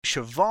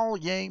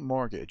Chevalier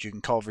Mortgage. You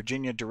can call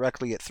Virginia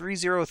directly at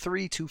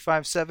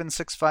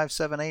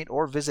 303-257-6578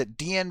 or visit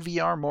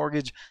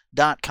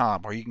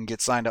dnvrmortgage.com, where you can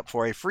get signed up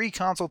for a free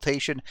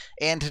consultation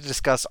and to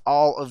discuss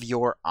all of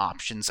your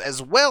options,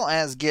 as well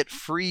as get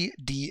free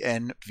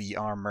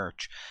DNVR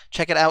merch.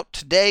 Check it out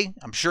today.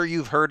 I'm sure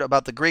you've heard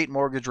about the great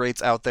mortgage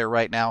rates out there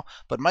right now,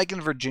 but Mike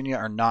and Virginia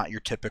are not your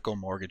typical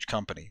mortgage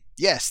company.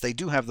 Yes, they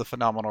do have the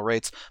phenomenal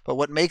rates, but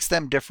what makes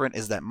them different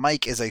is that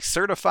Mike is a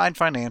certified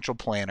financial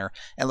planner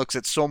and looks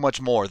at so much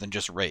more than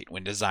just rate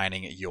when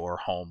designing your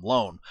home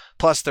loan.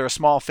 Plus, they're a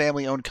small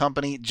family-owned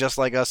company just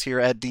like us here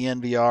at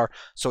DNVR,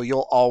 so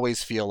you'll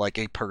always feel like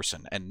a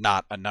person and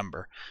not a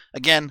number.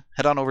 Again,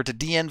 head on over to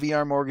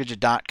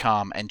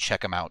dnvrmortgage.com and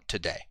check them out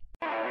today.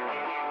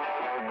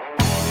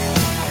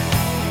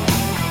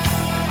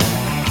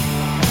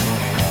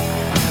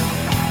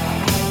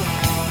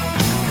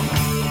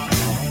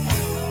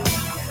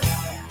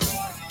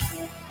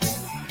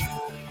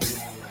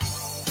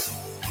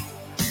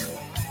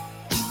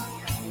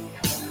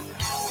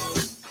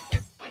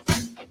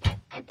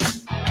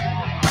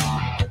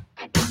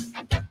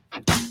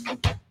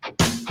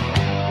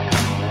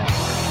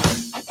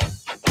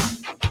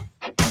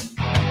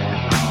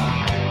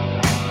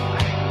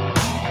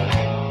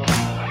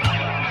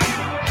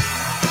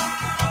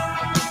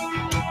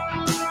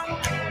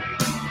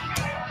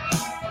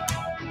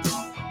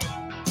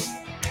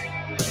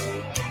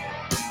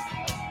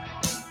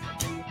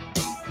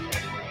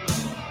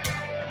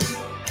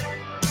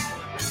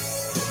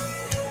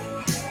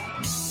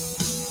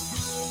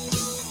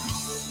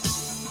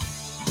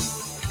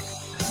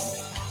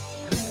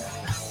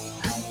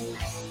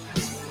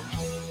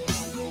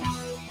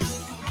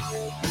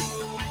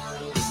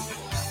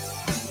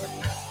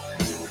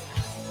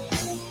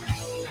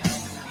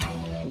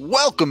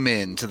 Welcome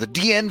in to the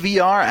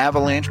DNVR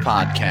Avalanche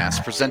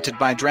podcast, presented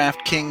by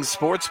DraftKings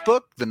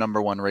Sportsbook, the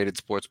number one rated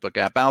sportsbook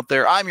app out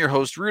there. I'm your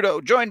host,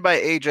 Rudo, joined by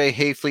AJ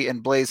Hafley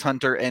and Blaze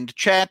Hunter. And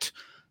chat,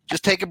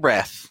 just take a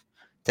breath.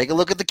 Take a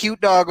look at the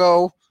cute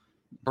doggo.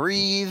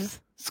 Breathe.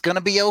 It's going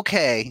to be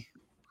okay.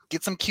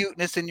 Get some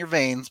cuteness in your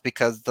veins,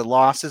 because the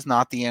loss is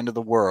not the end of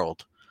the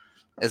world,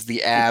 as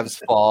the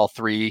Avs fall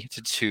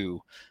 3-2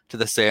 to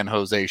the San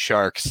Jose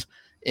Sharks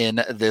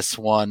in this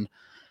one.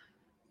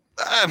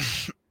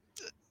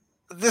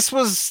 This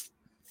was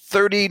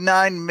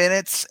 39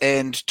 minutes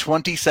and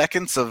 20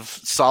 seconds of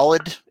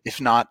solid, if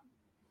not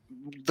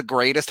the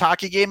greatest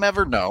hockey game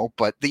ever. No,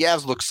 but the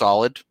Avs look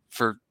solid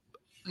for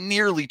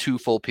nearly two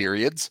full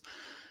periods.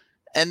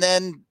 And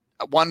then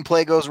one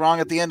play goes wrong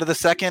at the end of the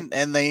second,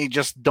 and they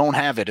just don't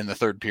have it in the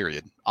third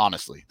period.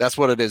 Honestly, that's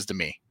what it is to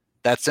me.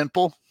 That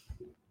simple.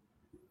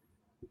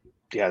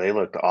 Yeah, they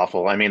looked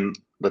awful. I mean,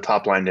 the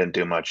top line didn't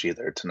do much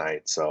either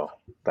tonight, so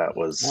that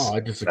was I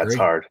disagree. That's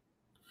hard.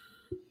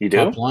 You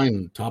do?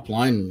 Top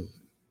line,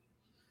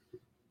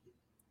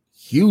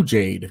 huge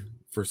aid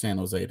for San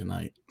Jose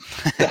tonight.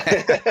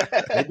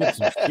 They did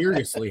some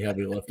seriously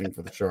heavy lifting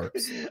for the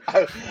Sharks.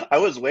 I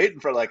was waiting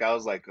for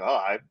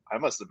I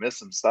must have missed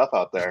some stuff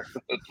out there.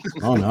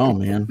 Oh no,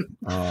 man!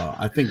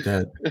 I think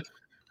that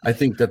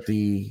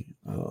the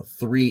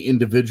three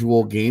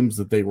individual games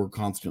that they were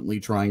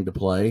constantly trying to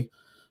play,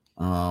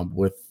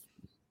 with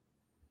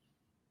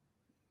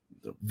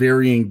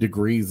varying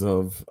degrees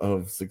of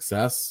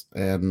success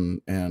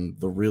and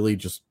the really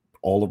just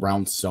all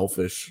around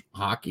selfish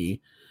hockey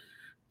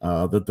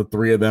that the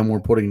three of them were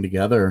putting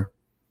together.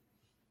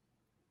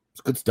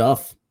 It's good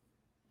stuff.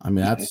 I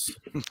mean, it's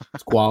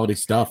quality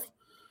stuff.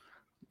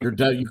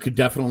 You could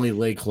definitely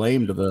lay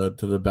claim to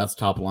the best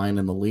top line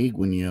in the league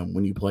when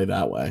you play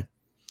that way.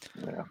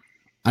 Yeah.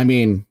 I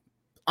mean,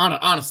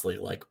 honestly,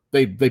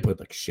 they put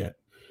like shit.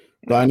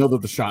 But I know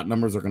that the shot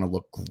numbers are going to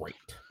look great.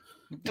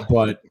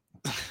 But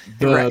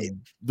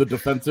the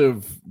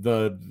defensive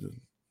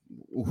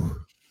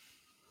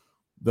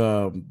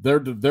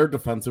their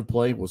defensive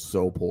play was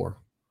so poor.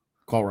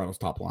 Colorado's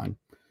top line,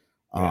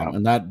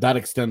 and that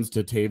extends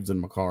to Taves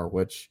and Makar,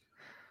 which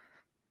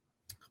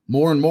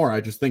more and more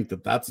I just think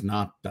that's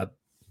not the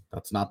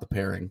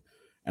pairing,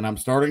 and I'm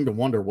starting to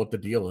wonder what the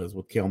deal is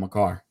with Cale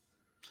Makar.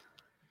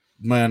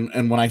 Man,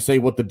 and when I say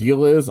what the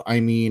deal is, I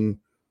mean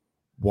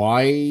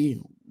why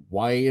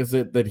is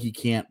it that he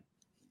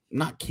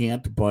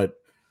but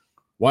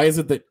why is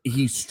it that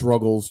he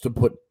struggles to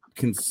put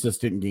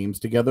consistent games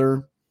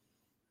together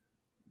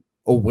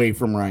away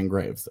from Ryan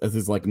Graves as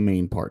his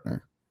main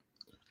partner?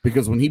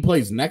 Because when he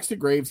plays next to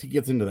Graves, he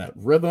gets into that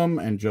rhythm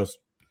and just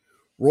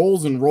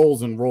rolls and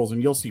rolls and rolls,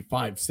 and you'll see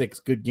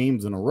 5-6 good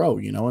games in a row,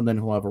 and then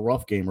he'll have a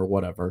rough game or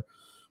whatever.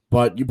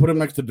 But you put him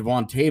next to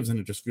Devon Taves, and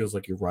it just feels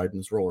like you're riding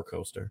this roller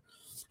coaster.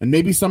 And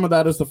maybe some of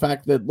that is the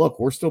fact that, look,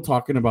 we're still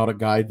talking about a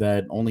guy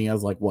that only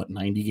has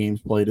 90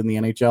 games played in the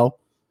NHL.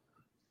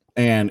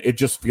 And it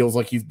just feels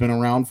like he's been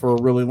around for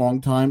a really long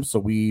time.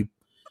 So he's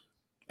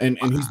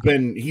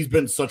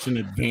been such an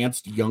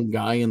advanced young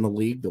guy in the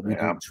league that we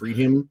don't treat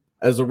him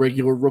as a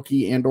regular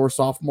rookie and or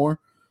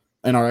sophomore.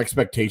 And our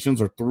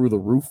expectations are through the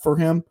roof for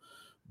him.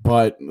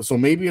 But so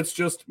maybe it's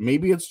just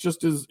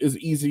as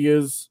easy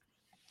as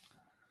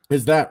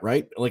is that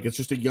right? Like it's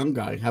just a young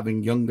guy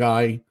having young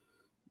guy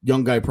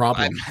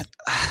problems.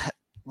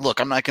 Look,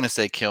 I'm not going to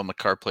say Cale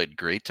Makar played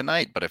great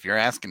tonight, but if you're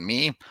asking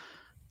me,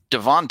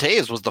 Devon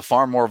Toews was the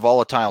far more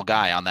volatile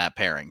guy on that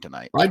pairing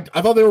tonight. I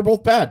thought they were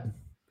both bad.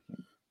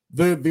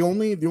 There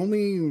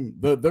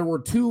were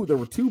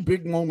two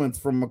big moments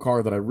from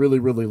Makar that I really,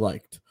 really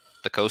liked.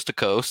 The coast to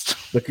coast.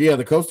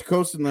 The coast to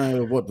coast in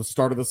the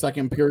start of the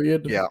second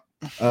period. Yeah.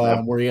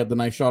 Where he had the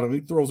nice shot and he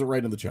throws it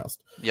right in the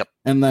chest. Yep.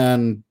 And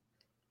then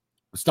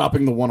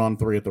stopping the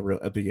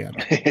 1-on-3 at the end.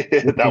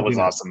 That was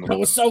awesome. That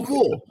was so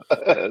cool.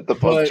 The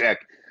post check.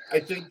 I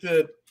think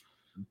that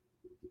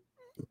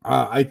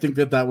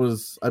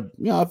was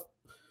that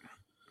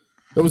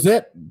was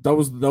it.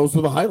 Those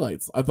were the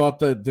highlights. I thought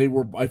they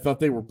were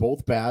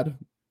both bad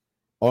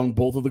on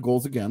both of the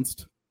goals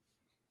against.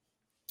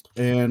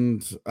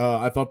 And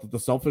I thought that the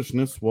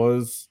selfishness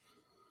was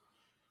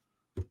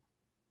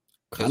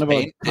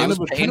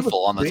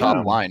painful on the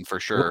top line for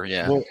sure.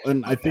 Well,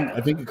 and I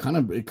think it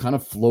kind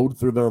of flowed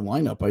through their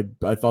lineup.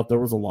 I thought there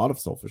was a lot of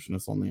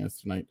selfishness on the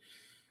ice tonight.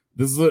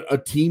 This is a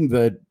team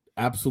that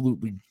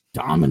absolutely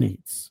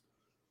dominates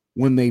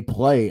when they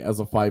play as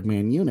a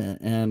 5-man unit,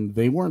 and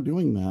they weren't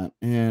doing that.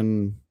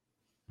 And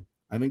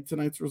I think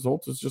tonight's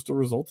result is just a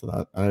result of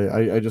that.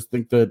 I just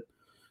think that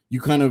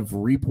you kind of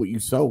reap what you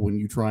sow when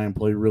you try and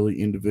play really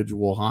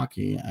individual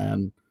hockey.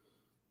 And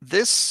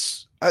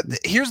this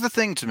here's the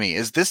thing to me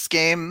is this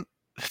game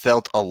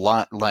felt a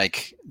lot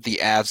like the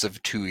Avs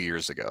of 2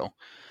 years ago,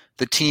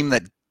 the team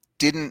that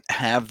didn't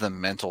have the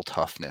mental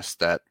toughness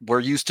that we're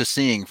used to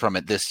seeing from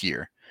it this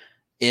year,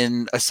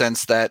 in a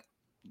sense that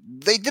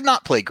they did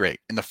not play great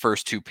in the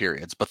first two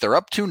periods, but they're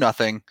up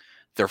 2-0.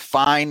 They're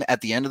fine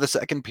at the end of the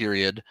second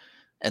period,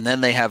 and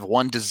then they have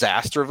one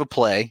disaster of a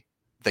play.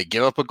 They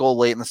give up a goal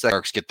late in the second.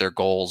 Sharks get their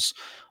goals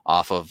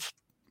off of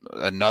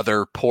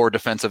another poor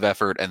defensive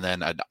effort and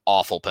then an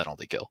awful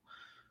penalty kill.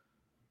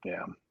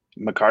 Yeah.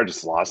 Makar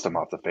just lost him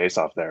off the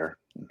face-off there.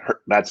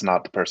 That's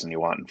not the person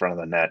you want in front of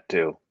the net,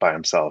 too, by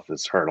himself.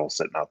 Is Hurdle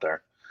sitting out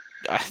there.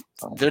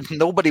 There's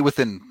nobody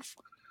within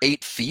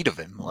 8 feet of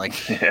him.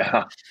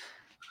 Yeah.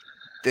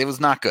 It was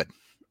not good.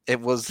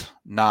 It was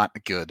not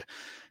good.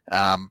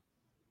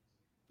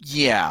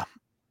 Yeah.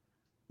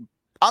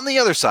 On the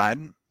other side,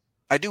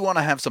 I do want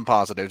to have some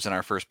positives in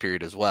our first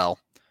period as well.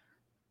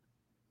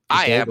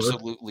 I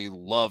absolutely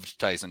loved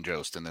Tyson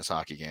Jost in this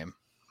hockey game.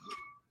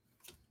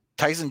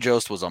 Tyson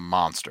Jost was a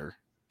monster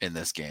in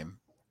this game.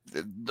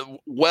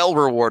 Well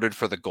rewarded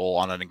for the goal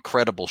on an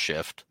incredible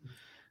shift.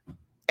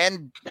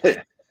 And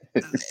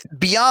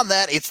beyond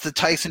that, it's the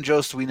Tyson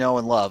Jost we know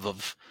and love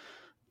of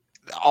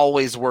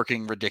always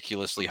working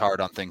ridiculously hard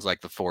on things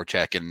like the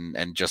forecheck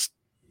and just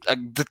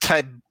the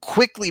type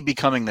quickly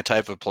becoming the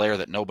type of player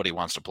that nobody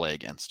wants to play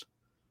against.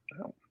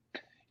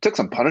 Took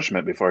some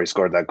punishment before he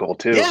scored that goal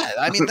too. Yeah,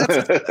 I mean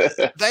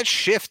that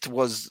shift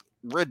was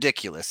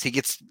ridiculous. He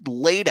gets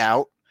laid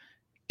out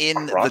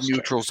in the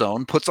neutral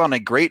zone, puts on a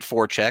great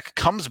forecheck,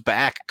 comes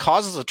back,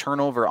 causes a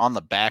turnover on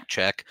the back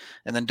check,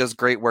 and then does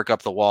great work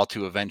up the wall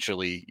to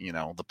eventually,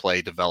 the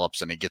play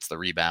develops and he gets the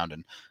rebound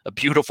and a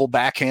beautiful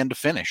backhand to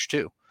finish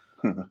too.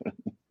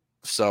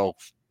 So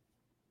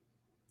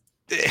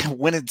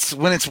when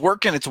it's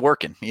working, it's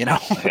working, Yeah.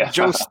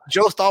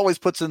 Jost always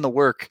puts in the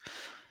work.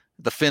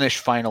 The finish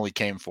finally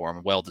came for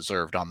him. Well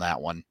deserved on that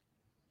one.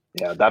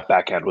 Yeah, that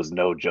backhand was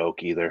no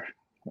joke either.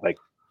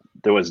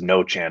 There was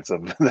no chance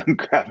of them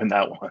grabbing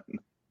that one.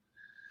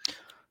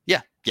 Yeah.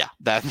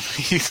 That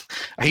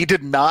he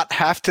did not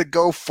have to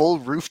go full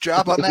roof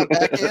job on that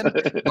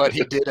backhand, but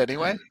he did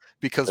anyway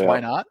because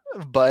why not?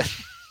 But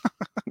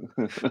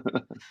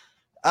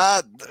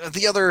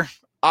the other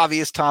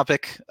obvious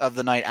topic of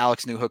the night,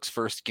 Alex Newhook's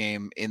first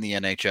game in the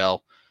NHL.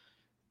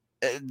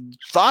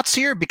 Thoughts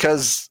here?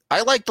 Because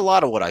I liked a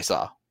lot of what I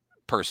saw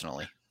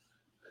personally.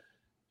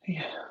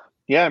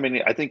 Yeah, I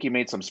mean, I think he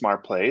made some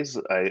smart plays.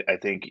 I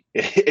think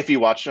if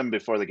you watched him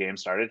before the game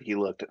started, he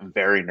looked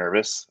very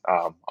nervous.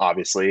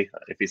 Obviously,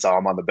 if you saw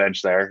him on the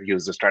bench there, he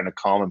was just trying to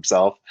calm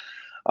himself.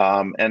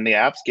 And the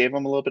Avs gave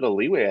him a little bit of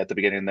leeway at the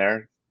beginning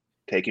there,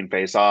 taking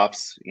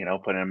face-offs,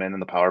 putting him in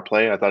the power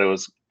play. I thought it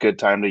was a good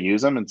time to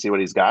use him and see what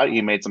he's got.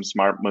 He made some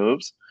smart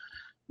moves.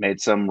 Made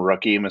some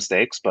rookie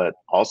mistakes, but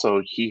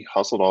also he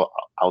hustled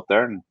out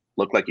there and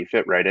looked like he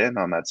fit right in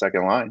on that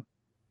second line.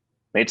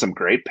 Made some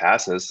great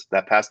passes.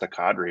 That pass to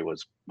Kadri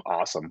was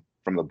awesome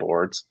from the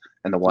boards,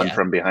 and the one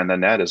from behind the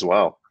net as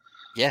well.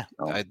 Yeah.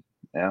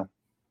 Yeah.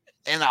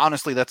 And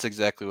honestly, that's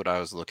exactly what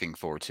I was looking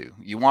forward to.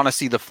 You want to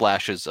see the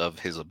flashes of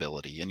his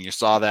ability, and you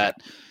saw that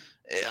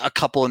a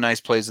couple of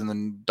nice plays in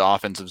the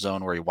offensive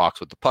zone where he walks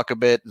with the puck a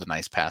bit, the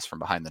nice pass from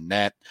behind the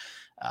net.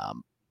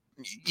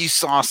 You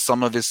saw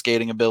some of his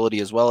skating ability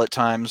as well at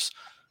times.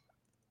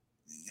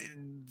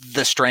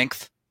 The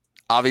strength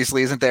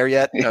obviously isn't there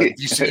yet.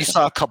 You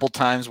saw a couple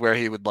times where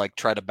he would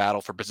try to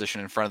battle for position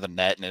in front of the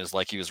net, and it was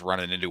like he was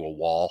running into a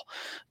wall.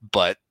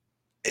 But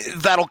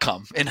that'll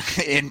come in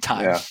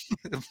time. Yeah.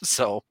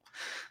 So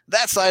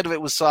that side of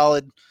it was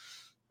solid.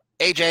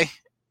 AJ,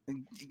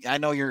 I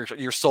know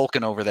you're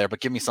sulking over there,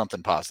 but give me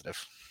something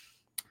positive.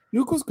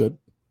 Nuke was good.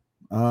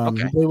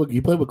 Okay.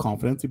 He played with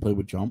confidence. He played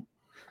with jump.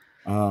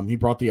 He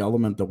brought the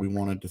element that we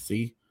wanted to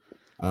see.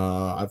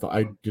 I thought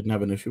I didn't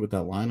have an issue with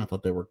that line. I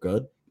thought they were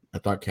good. I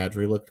thought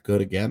Kadri looked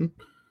good again.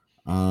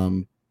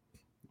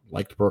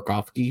 Liked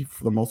Burakovsky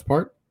for the most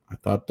part. I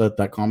thought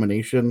that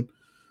combination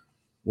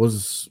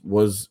was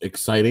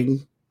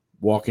exciting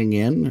walking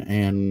in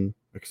and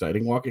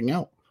exciting walking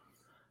out.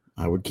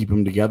 I would keep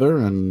them together,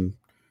 and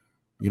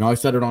I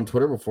said it on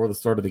Twitter before the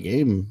start of the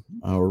game,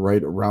 or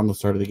right around the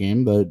start of the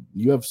game, that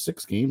you have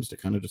 6 games to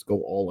kind of just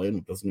go all in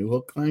with this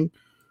Newhook thing,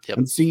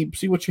 and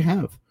see what you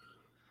have.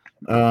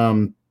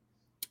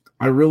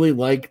 I really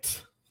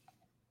liked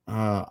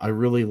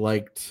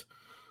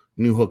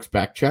Newhook's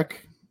back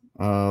check,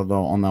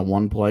 though, on that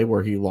one play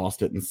where he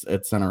lost it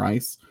at center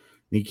ice.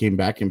 He came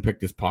back and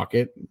picked his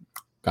pocket,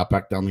 got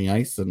back down the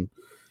ice, and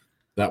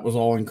that was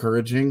all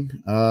encouraging.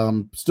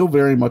 Still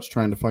very much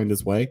trying to find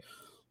his way.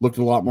 Looked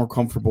a lot more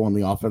comfortable in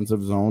the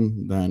offensive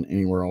zone than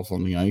anywhere else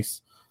on the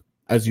ice,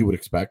 as you would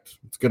expect.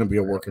 It's going to be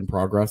a work in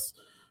progress.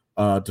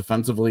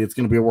 Defensively, it's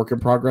going to be a work in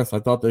progress. I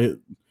thought that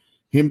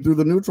him through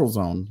the neutral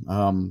zone,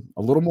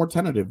 a little more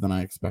tentative than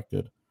I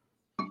expected.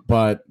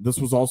 But this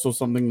was also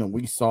something that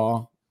we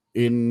saw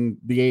in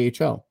the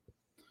AHL.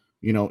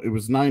 It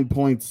was 9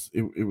 points.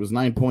 It was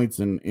 9 points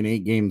in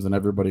 8 games, and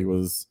everybody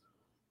was,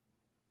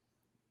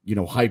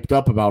 hyped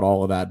up about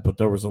all of that. But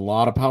there was a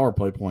lot of power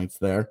play points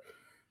there.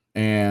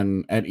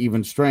 And at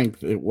even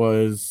strength, it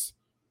was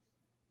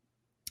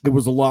a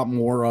lot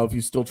more of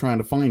he's still trying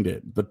to find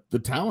it. The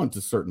talent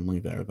is certainly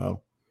there,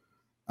 though.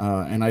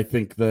 And I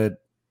think that,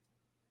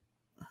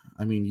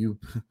 you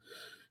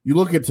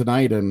look at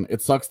tonight, and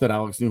it sucks that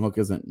Alex Newhook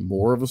isn't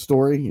more of a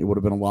story. It would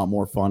have been a lot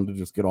more fun to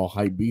just get all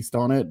hype beast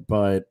on it.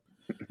 But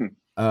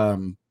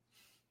in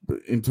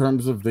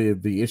terms of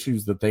the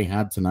issues that they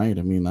had tonight,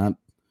 that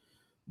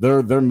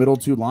their middle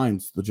 2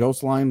 lines, the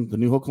Jost line, the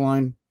Newhook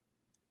line,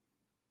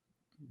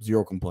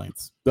 0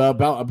 complaints.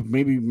 About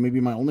maybe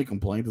my only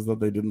complaint is that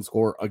they didn't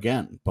score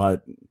again.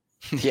 But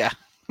yeah,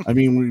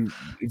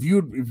 if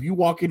you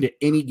walk into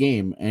any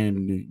game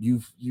and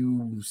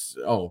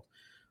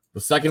the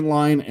second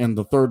line and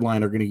the third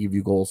line are going to give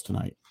you goals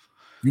tonight,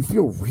 you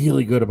feel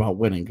really good about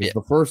winning, because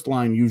the first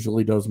line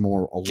usually does a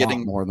lot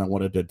more than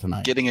what it did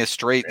tonight. Getting a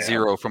straight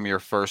 0 from your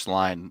first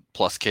line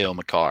plus Cale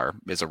Makar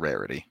is a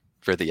rarity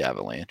for the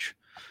Avalanche.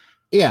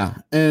 Yeah,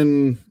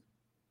 and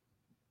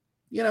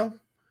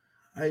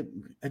I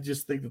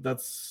just think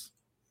that's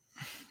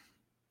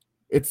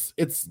it's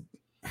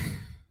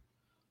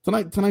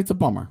tonight's a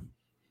bummer.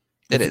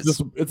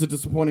 It's a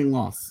disappointing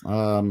loss.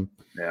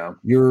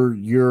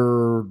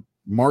 Your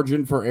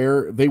margin for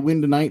error, they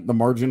win tonight, the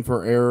margin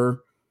for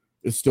error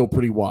is still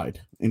pretty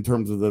wide in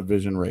terms of the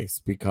division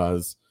race,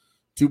 because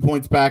 2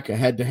 points back, a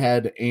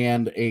head-to-head,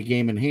 and a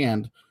game in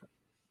hand.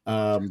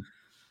 That's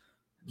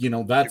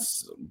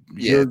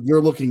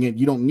you're looking at,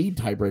 you don't need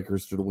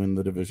tiebreakers to win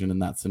the division in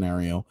that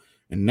scenario,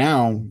 and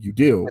now you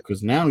do,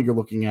 because now you're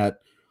looking at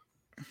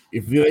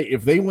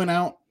if they went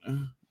out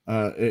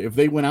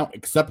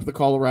except the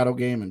Colorado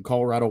game, and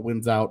Colorado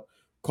wins out,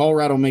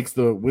 Colorado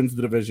wins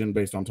the division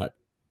based on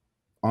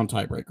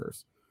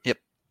tiebreakers. Yep.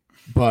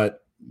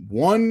 But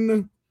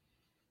one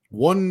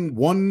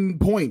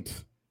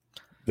point,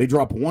 they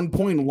drop 1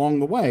 point along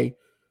the way.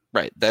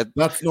 Right.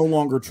 That's no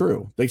longer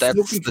true. They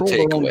still control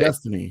their own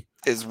destiny.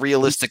 Is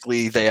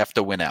realistically they have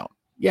to win out.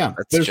 Yeah,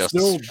 they're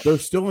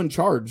still in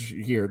charge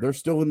here. They're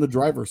still in the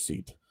driver's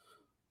seat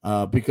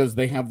because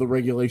they have the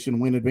regulation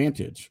win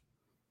advantage,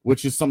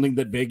 which is something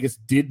that Vegas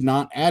did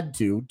not add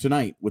to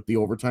tonight with the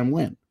overtime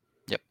win.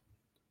 Yep.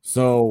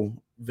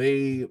 So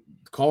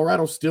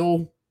Colorado's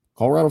still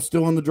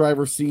in the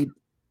driver's seat,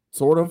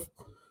 sort of.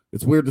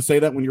 It's weird to say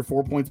that when you're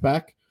 4 points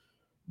back,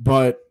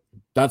 but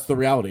that's the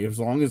reality. As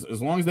long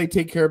as they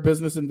take care of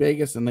business in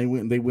Vegas and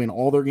they win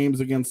all their games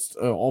against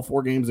all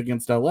 4 games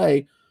against LA,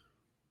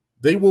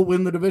 they will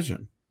win the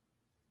division.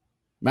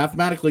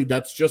 Mathematically,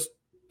 that's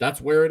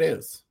where it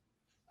is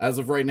as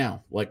of right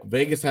now. Like,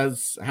 Vegas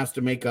has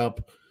to make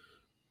up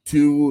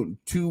two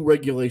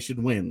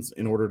regulation wins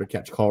in order to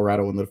catch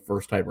Colorado in the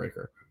first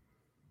tiebreaker.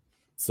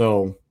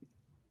 So,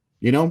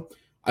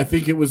 I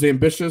think it was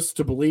ambitious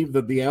to believe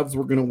that the Avs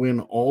were going to win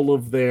all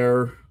of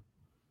their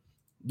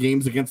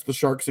games against the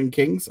Sharks and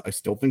Kings. I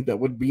still think that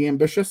would be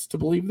ambitious to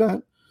believe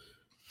that.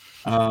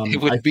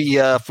 It would be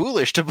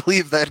foolish to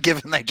believe that,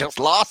 given they just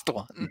lost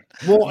one.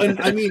 Well, and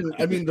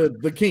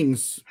the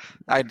Kings.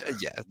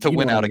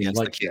 Win out against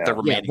the Kings. The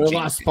remaining their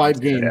last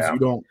 5 games,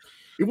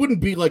 it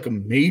wouldn't be like a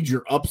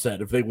major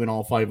upset if they win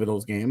all 5 of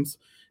those games.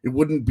 It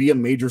wouldn't be a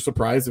major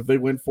surprise if they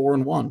went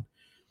 4-1.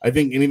 I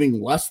think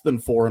anything less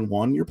than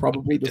 4-1, you're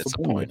probably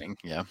disappointed.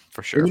 Yeah,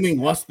 for sure. Anything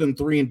less than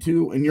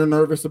 3-2, and you're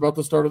nervous about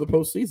the start of the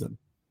postseason.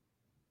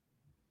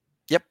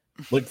 Yep.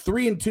 Like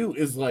 3-2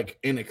 is like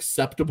an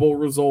acceptable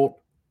result.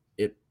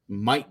 It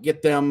might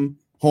get them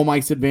home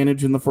ice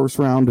advantage in the first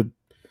round.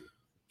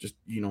 Just,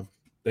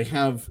 they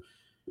have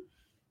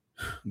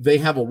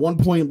a 1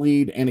 point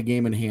lead and a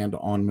game in hand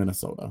on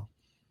Minnesota.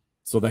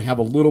 So they have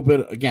a little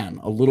bit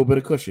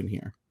of cushion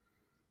here.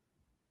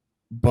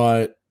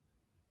 But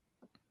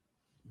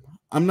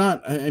I'm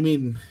not. I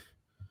mean,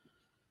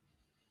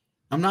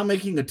 I'm not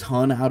making a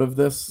ton out of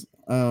this,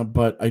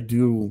 but I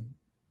do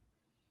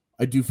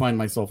find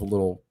myself a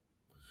little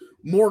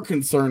more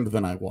concerned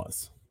than I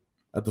was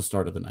at the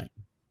start of the night.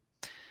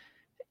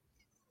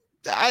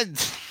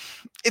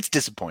 It's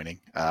disappointing.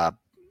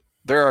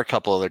 There are a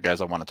couple other guys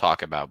I want to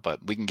talk about,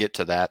 but we can get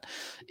to that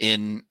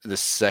in the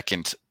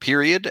second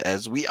period,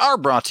 as we are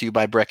brought to you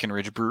by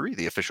Breckenridge Brewery,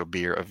 the official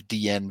beer of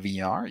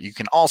DNVR. You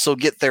can also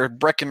get their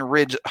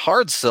Breckenridge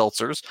hard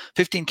seltzers,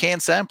 15-can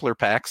sampler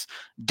packs,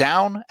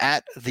 down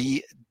at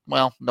the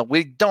well, no,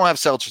 we don't have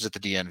seltzers at the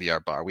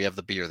DNVR bar. We have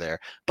the beer there.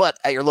 But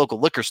at your local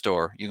liquor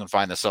store, you can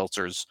find the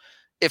seltzers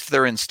if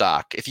they're in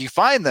stock. If you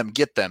find them,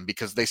 get them,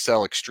 because they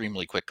sell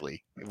extremely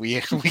quickly.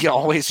 We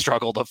always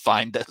struggle to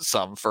find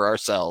some for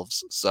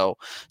ourselves. So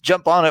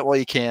jump on it while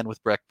you can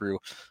with Breck Brew.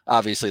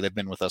 Obviously, they've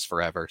been with us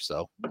forever,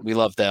 so we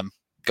love them.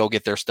 Go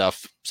get their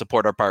stuff,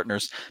 support our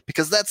partners,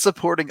 because that's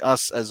supporting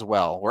us as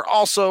well. We're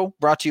also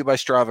brought to you by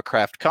Strava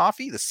Craft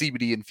Coffee, the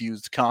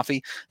CBD-infused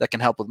coffee that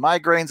can help with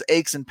migraines,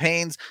 aches and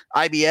pains,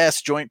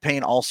 IBS, joint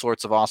pain, all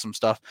sorts of awesome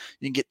stuff.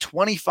 You can get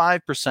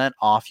 25%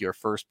 off your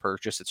first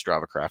purchase at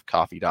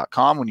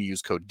StravaCraftCoffee.com when you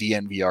use code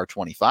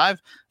DNVR25.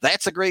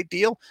 That's a great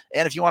deal.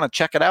 And if you want to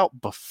check it out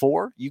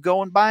before you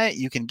go and buy it,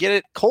 you can get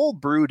it cold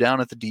brew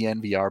down at the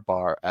DNVR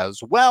bar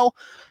as well.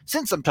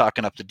 Since I'm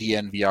talking up the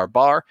DNVR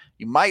bar,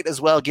 you might as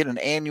well get an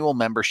annual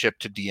membership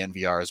to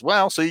DNVR as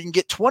well, so you can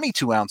get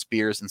 22-ounce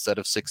beers instead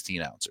of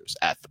 16-ounces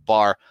at the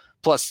bar.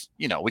 Plus,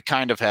 you know, we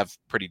kind of have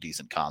pretty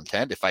decent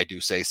content, if I do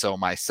say so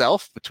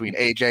myself, between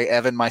AJ,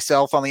 Evan,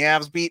 myself on the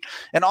Avs beat,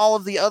 and all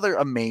of the other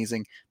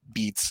amazing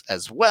beats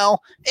as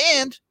well.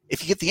 And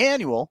if you get the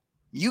annual,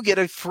 you get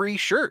a free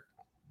shirt,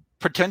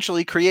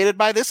 potentially created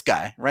by this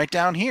guy right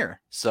down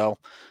here. So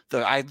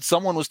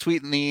someone was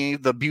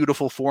tweeting the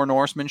beautiful Four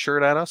Norsemen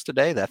shirt at us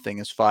today. That thing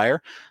is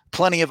fire.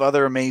 Plenty of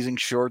other amazing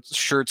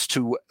shirts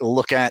to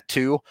look at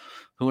too.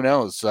 Who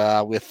knows?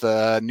 With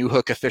New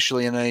Hook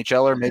officially in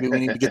NHLer, maybe we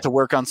need to get to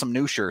work on some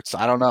new shirts.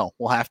 I don't know.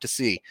 We'll have to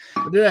see.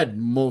 I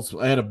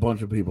had a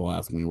bunch of people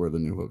ask me where the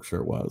New Hook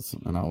shirt was,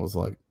 and I was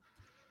like,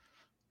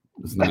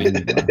 "It's not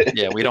anywhere."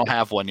 Yeah, we don't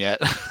have one yet.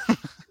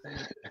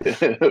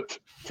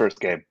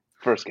 First game.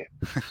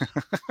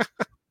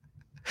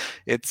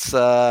 It's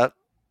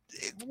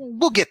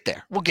we'll get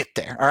there.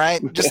 All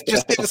right. Just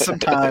give us some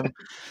time.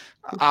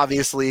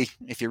 Obviously,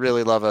 if you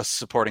really love us,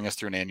 supporting us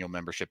through an annual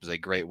membership is a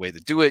great way to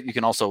do it. You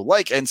can also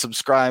like and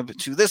subscribe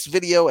to this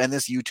video and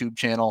this YouTube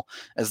channel,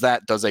 as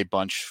that does a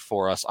bunch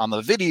for us on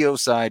the video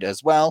side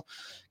as well.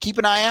 Keep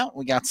an eye out.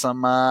 We got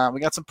some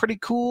pretty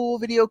cool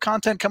video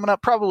content coming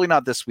up. Probably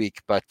not this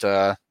week, but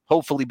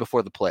hopefully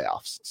before the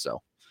playoffs.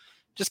 So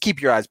just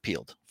keep your eyes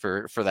peeled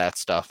for that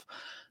stuff.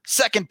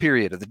 Second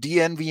period of the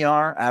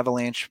DNVR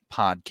Avalanche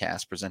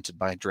podcast, presented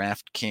by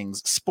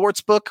DraftKings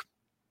Sportsbook.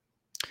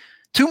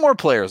 Two more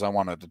players I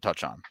wanted to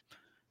touch on.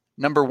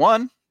 Number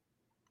one,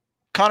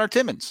 Connor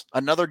Timmins.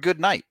 Another good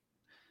night.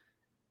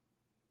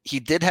 He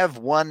did have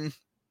one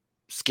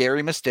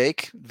scary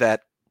mistake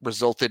that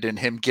resulted in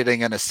him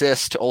getting an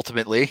assist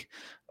ultimately,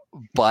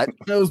 but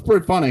that was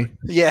pretty funny.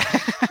 Yeah.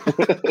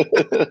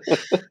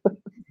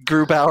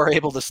 Grubauer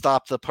able to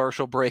stop the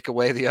partial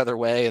breakaway the other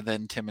way, and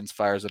then Timmins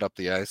fires it up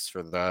the ice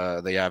for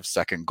the Avs'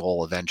 second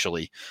goal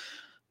eventually.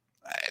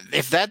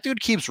 If that dude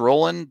keeps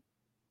rolling,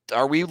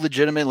 are we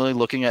legitimately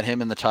looking at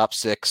him in the top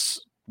six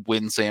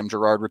when Sam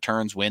Girard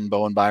returns, when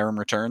Bowen Byram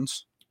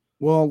returns?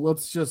 Well,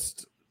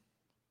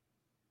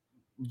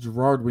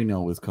 Girard, we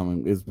know, is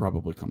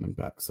probably coming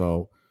back.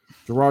 So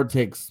Girard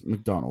takes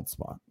McDonald's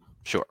spot.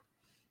 Sure.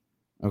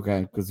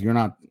 Okay, because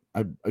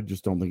I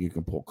just don't think you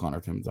can pull Connor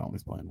Timmins out when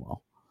he's playing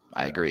well.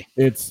 I agree.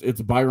 It's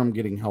Byram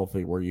getting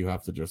healthy where you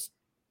have to just,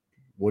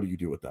 what do you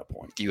do at that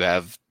point? You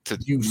have to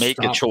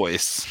make a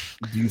choice.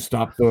 Do you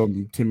stop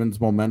the Timmins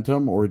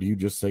momentum, or do you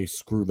just say,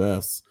 screw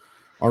this?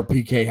 Our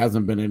PK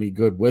hasn't been any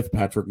good with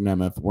Patrick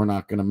Nemeth. We're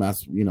not going to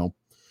mess,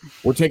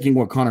 we're taking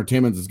what Connor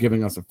Timmins is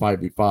giving us at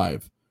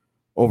 5v5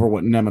 over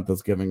what Nemeth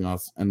is giving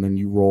us, and then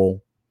you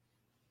roll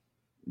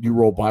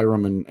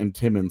Byram and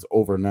Timmins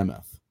over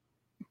Nemeth.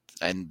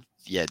 And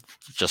yeah,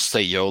 just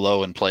say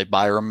YOLO and play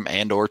Byram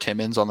and or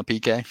Timmins on the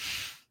PK.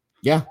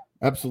 Yeah,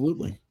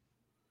 absolutely.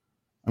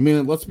 I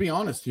mean, let's be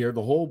honest here.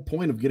 The whole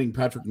point of getting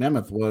Patrick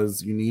Nemeth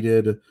was you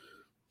needed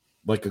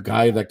like a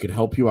guy that could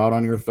help you out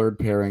on your third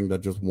pairing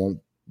that just won't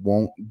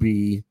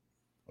be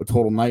a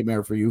total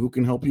nightmare for you, who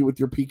can help you with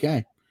your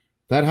PK.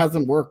 That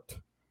hasn't worked.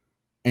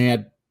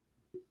 And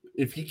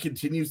if he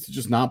continues to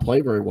just not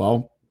play very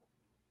well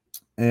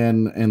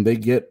and they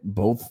get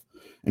both,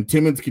 and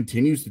Timmins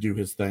continues to do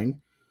his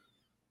thing,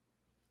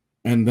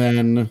 and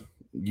then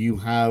you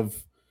have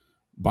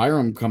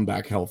Byram come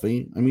back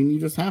healthy, I mean, you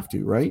just have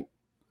to, right?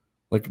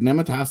 Like,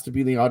 Nemeth has to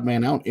be the odd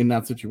man out in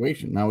that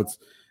situation. Now it's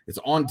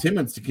on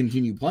Timmins to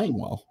continue playing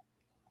well.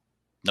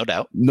 No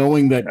doubt.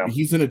 Knowing that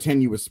he's in a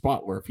tenuous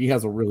spot where if he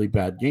has a really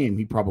bad game,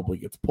 he probably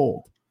gets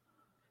pulled.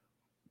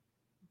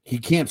 He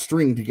can't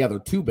string together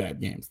two bad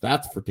games.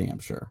 That's for damn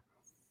sure.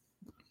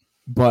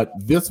 But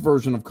this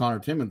version of Connor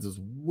Timmins is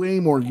way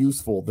more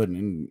useful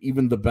than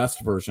even the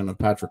best version of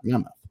Patrick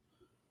Nemeth.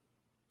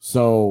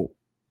 So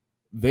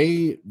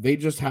they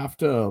just have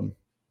to,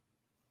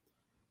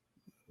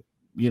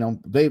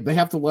 they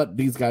have to let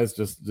these guys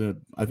just.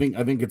 I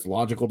think it's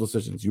logical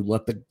decisions. You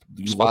let the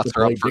spots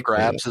are up for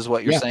grabs, is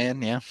what you're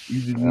saying. Yeah,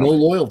 no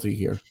loyalty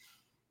here.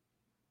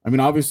 I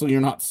mean, obviously,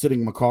 you're not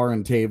sitting Makar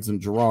and Taves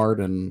and Girard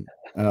and.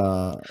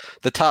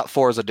 The top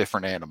four is a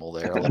different animal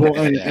there. Well,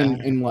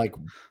 and like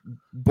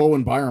Bo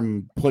and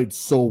Byram played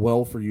so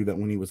well for you that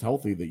when he was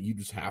healthy, that you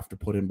just have to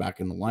put him back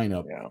in the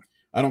lineup. Yeah.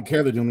 I don't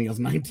care that he only has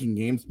 19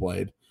 games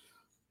played.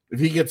 If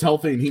he gets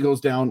healthy and he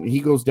goes down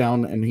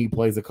and he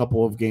plays a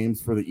couple of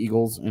games for the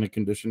Eagles in a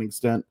conditioning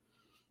stint,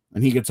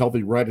 and he gets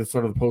healthy right at the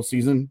start of the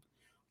postseason.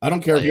 I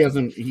don't care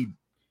if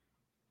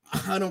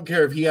I don't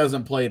care if he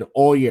hasn't played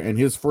all year, and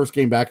his first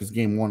game back is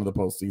game 1 of the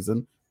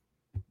postseason.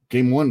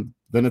 Game 1,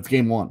 then it's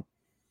game 1.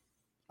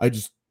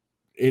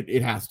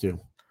 It has to.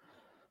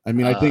 I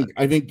mean,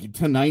 I think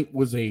tonight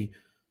was a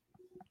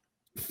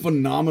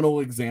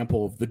phenomenal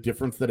example of the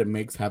difference that it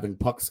makes having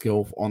puck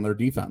skill on their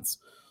defense.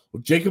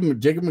 Jacob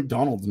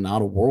McDonald's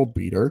not a world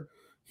beater.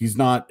 He's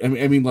not. I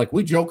mean, like,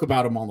 we joke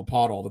about him on the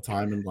pod all the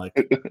time, and like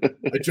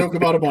I joke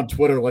about him on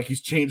Twitter, like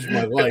he's changed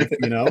my life.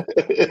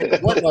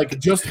 But like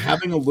just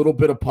having a little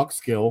bit of puck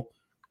skill.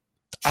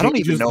 I don't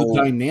even know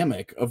the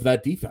dynamic of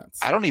that defense.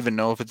 I don't even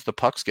know if it's the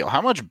puck skill.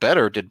 How much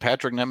better did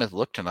Patrick Nemeth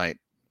look tonight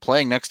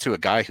playing next to a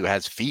guy who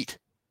has feet?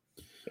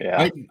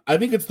 Yeah, I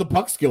think it's the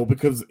puck skill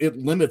because it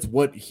limits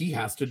what he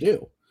has to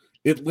do.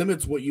 It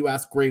limits what you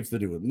ask Graves to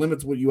do. It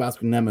limits what you ask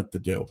Nemeth to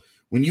do.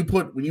 When you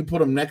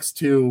put him next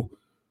to,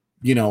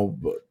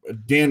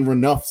 Dan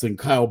Renoufs and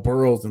Kyle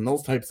Burrows and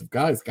those types of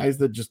guys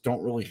that just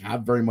don't really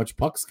have very much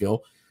puck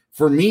skill.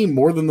 For me,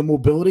 more than the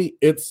mobility,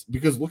 it's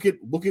because look at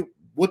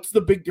what's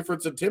the big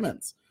difference in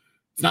Timmins.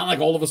 It's not like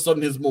all of a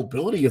sudden his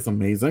mobility is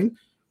amazing.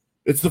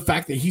 It's the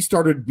fact that he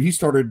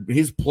started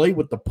his play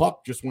with the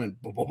puck just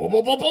went boom, boom, boom,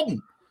 boom, boom,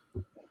 boom.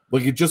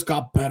 Like it just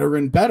got better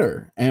and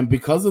better. And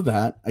because of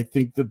that, I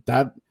think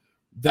that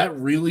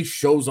really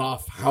shows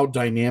off how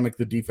dynamic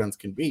the defense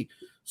can be.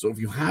 So if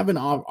you have an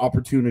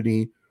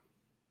opportunity,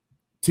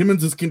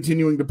 Timmins is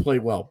continuing to play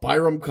well.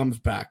 Byram comes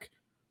back.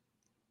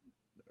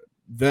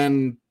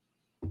 Then,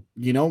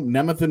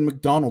 Nemeth and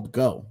McDonald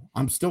go.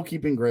 I'm still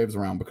keeping Graves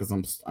around because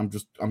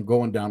I'm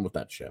going down with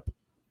that ship.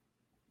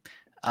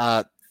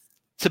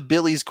 To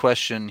Billy's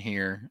question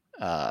here,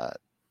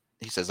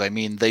 he says, I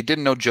mean, they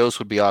didn't know Jost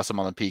would be awesome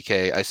on the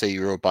PK. I say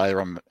you wrote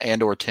Byram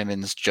and or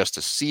Timmins just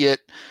to see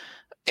it.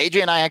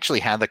 AJ and I actually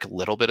had like a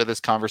little bit of this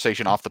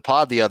conversation off the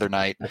pod the other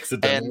night.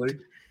 Accidentally.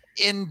 And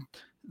in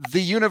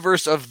the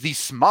universe of the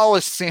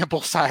smallest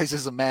sample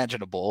sizes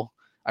imaginable,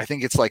 I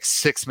think it's like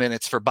 6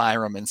 minutes for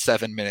Byram and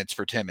 7 minutes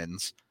for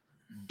Timmins.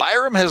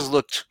 Byram has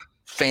looked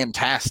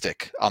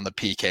fantastic on the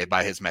PK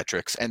by his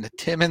metrics, and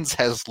Timmins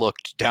has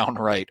looked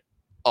downright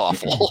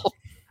awful.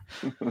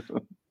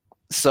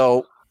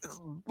 So,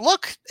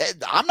 look,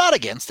 I'm not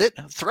against it.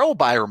 Throw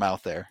Byram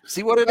out there.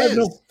 See what it is.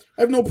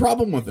 I have no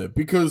problem with it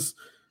because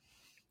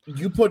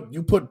you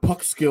put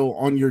puck skill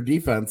on your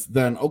defense,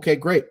 then okay,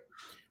 great.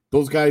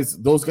 Those guys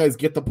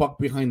get the puck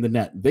behind the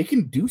net. They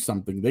can do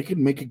something. They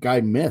can make a guy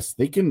miss.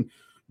 They can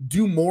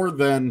do more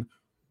than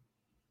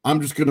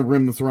I'm just going to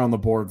rim this around the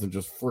boards and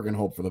just friggin'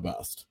 hope for the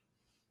best.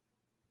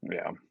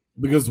 Yeah.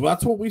 Because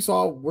that's what we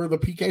saw where the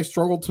PK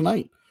struggled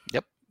tonight.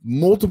 Yep.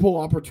 Multiple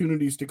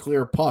opportunities to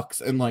clear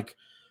pucks. And like,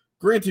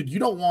 granted, you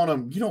don't want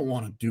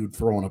a dude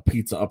throwing a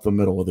pizza up the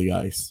middle of the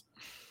ice.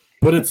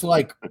 But it's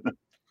like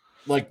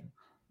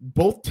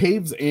both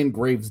Taves and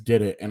Graves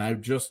did it. And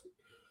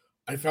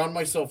I found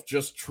myself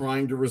just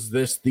trying to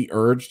resist the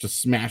urge to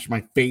smash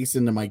my face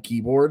into my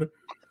keyboard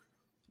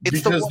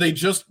because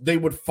they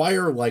would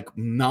fire like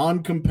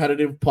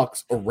non-competitive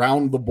pucks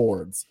around the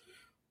boards.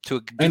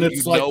 And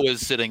it's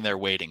is sitting there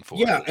waiting for.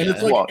 Yeah, and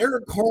it's like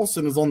Erik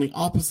Karlsson is on the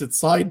opposite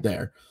side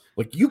there.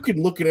 Like you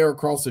can look at Erik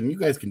Karlsson,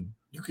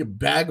 you can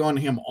bag on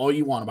him all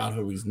you want about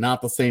how he's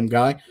not the same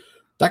guy.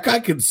 That guy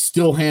could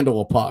still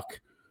handle a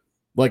puck.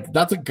 Like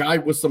that's a guy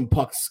with some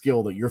puck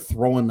skill that you're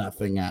throwing that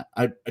thing at.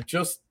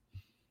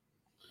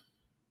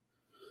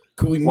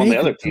 Could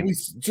we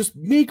just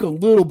make a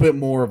little bit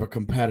more of a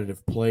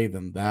competitive play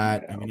than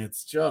that? I mean,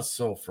 it's just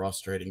so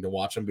frustrating to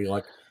watch him be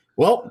like,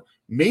 well,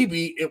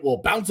 maybe it will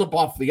bounce up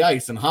off the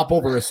ice and hop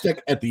over a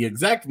stick at the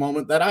exact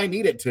moment that I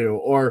need it to.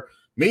 Or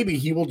maybe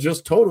he will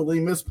just totally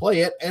misplay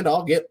it and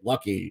I'll get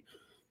lucky.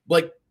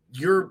 Like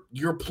you're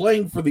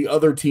playing for the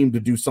other team to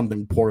do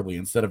something poorly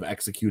instead of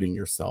executing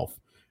yourself.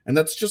 And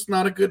that's just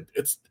not a good,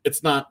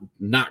 it's not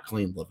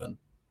clean living.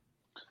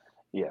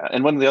 Yeah.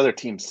 And when the other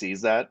team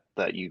sees that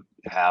you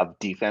have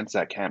defense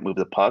that can't move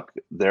the puck,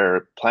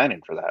 they're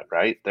planning for that,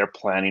 right? They're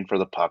planning for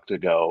the puck to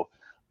go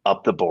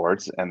up the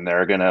boards, and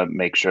they're going to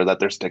make sure that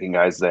they're sticking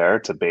guys there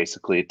to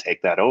basically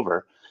take that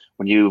over.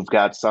 When you've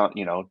got some,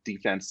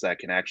 defense that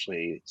can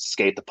actually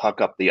skate the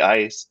puck up the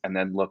ice and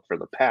then look for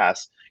the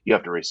pass, you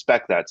have to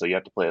respect that. So you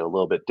have to play a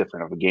little bit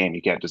different of a game.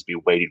 You can't just be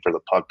waiting for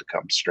the puck to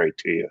come straight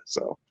to you.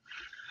 So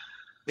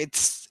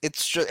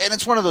it's just, and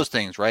it's one of those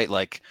things, right?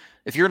 Like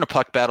if you're in a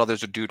puck battle,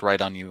 there's a dude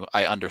right on you.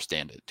 I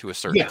understand it to a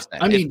certain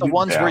extent. I mean, it's the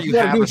ones where you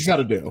have what you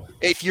gotta do.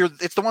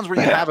 It's the ones where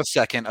you have a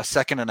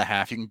second and a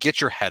half, you can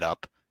get your head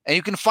up and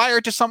you can fire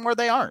it to somewhere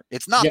they aren't.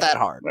 It's not that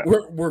hard.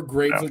 Where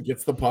Graves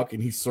gets the puck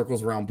and he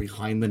circles around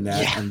behind the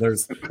net, and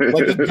there's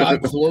like a guy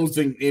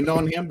closing in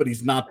on him, but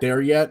he's not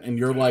there yet, and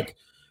you're like,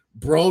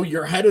 bro,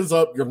 your head is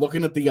up, you're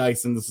looking at the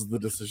ice, and this is the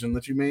decision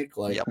that you make.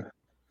 Like,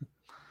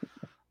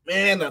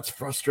 man, that's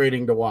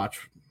frustrating to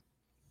watch.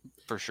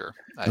 For sure.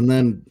 And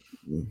then,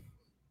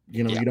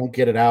 you don't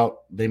get it out.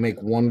 They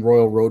make one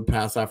Royal Road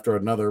pass after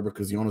another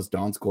because Jonas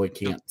Donskoy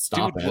can't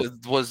stop it.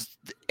 Was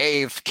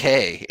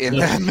AFK in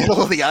the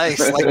middle of the ice.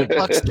 Like, the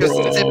puck's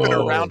just zipping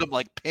around him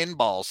like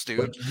pinballs, dude.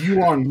 But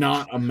you are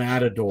not a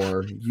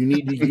matador. You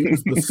need to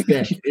use the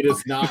stick. It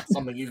is not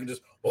something you can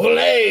just ole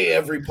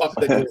every puck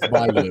that goes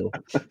by you.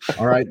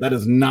 All right? That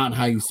is not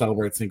how you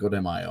celebrate Cinco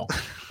de Mayo.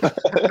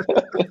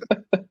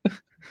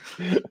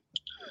 It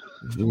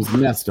was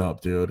messed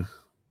up, dude.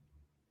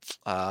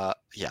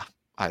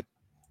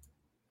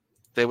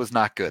 It was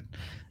not good.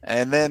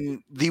 And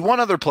then the one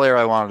other player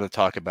I wanted to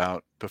talk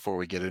about before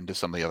we get into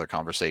some of the other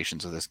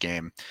conversations of this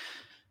game,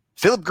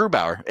 Philipp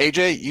Grubauer.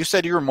 AJ, you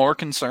said you were more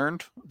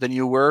concerned than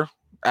you were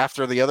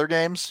after the other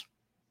games.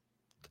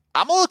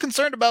 I'm a little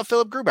concerned about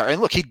Philipp Grubauer.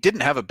 And look, he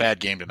didn't have a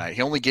bad game tonight.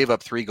 He only gave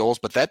up 3 goals,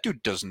 but that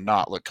dude does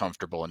not look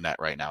comfortable in net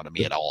right now to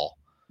me at all.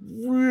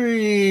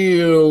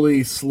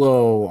 Really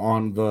slow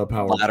on the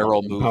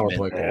lateral movement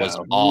was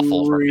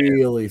awful.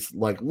 Really,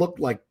 looked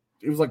like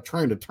it was like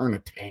trying to turn a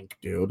tank,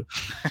 dude.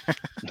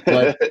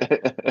 Like,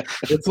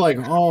 it's like,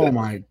 oh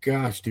my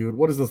gosh, dude,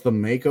 what is this? The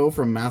Mako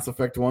from Mass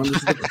Effect 1? This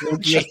is the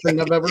clunkiest thing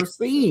I've ever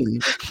seen.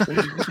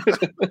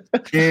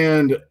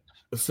 And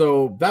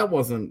so that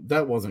wasn't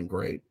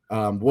great.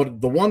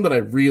 The one that I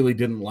really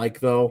didn't like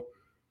though,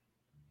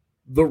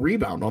 the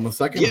rebound on the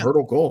second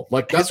hurdle goal.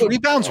 Like, his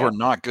rebounds were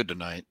not good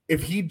tonight.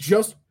 If he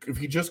just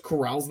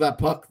corrals that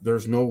puck,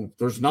 there's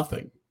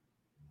nothing.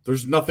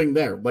 There's nothing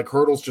there. Like,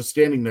 Hurdle's just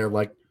standing there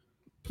like,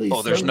 please.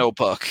 Oh, there's no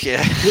puck.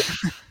 Yeah.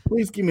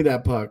 Please give me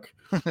that puck.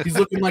 He's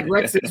looking like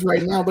Rex is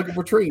right now, looking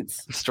for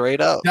treats.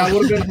 Straight up. That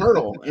would have been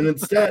Hurdle. And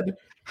instead,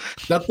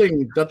 that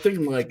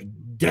thing like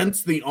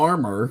dents the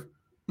armor,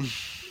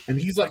 and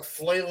he's like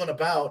flailing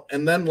about.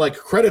 And then, like,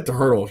 credit to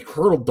Hurdle.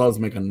 Hurdle does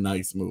make a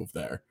nice move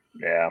there.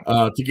 Yeah.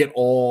 To get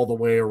all the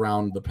way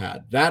around the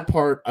pad. That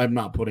part I'm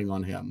not putting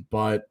on him.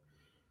 But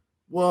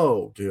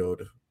whoa,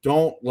 dude.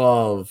 Don't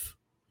love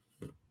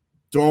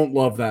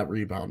that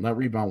rebound. That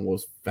rebound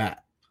was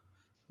fat.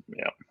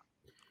 Yeah.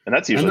 And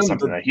that's usually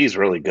something that he's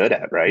really good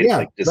at, right? Yeah,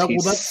 like, he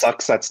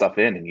sucks that stuff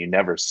in, and you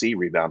never see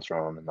rebounds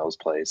from him in those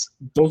plays.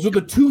 Those are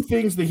the two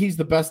things that he's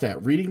the best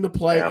at: reading the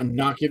play and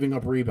not giving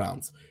up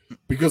rebounds.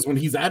 Because when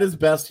he's at his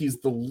best, he's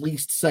the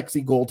least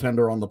sexy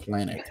goaltender on the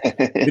planet.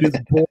 It is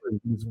boring.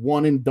 He's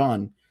one and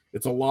done.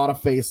 It's a lot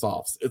of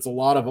face-offs. It's a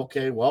lot of,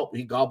 okay, well,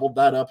 he gobbled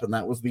that up, and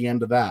that was the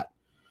end of that.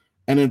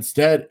 And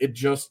instead, it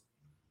just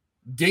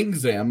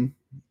dings him,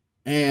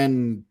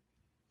 and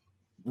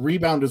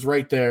rebound is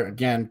right there.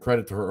 Again,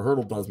 credit to her.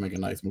 Hurdle does make a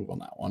nice move on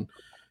that one.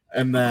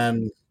 And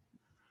then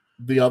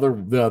the other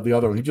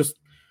one, he just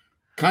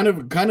kind of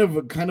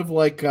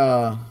like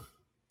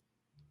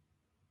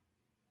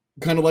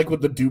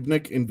with the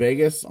Dubnyk in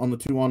Vegas on the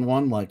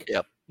 2-on-1. Like,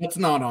 that's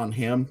not on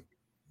him.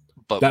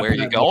 But where are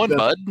you going,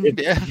 bud?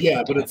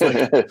 Yeah, but it's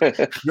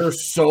like you're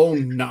so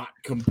not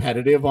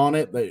competitive on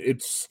it that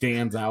it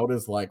stands out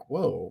as like,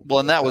 whoa. Well,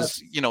 and that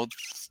was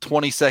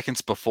 20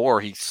 seconds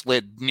before he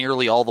slid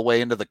nearly all the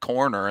way into the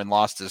corner and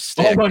lost his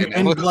stick.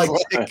 And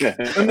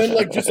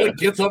then just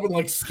gets up and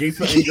like skates,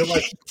 and you're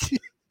like,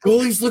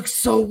 goalies look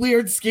so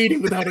weird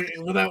skating without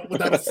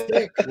a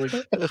stick.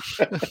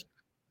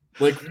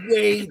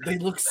 They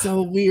look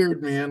so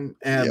weird, man.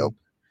 And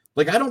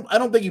like, I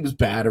don't think he was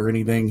bad or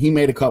anything. He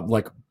made a couple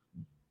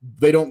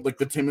they don't like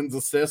the Timmins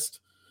assist.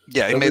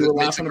 Yeah, he made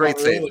a great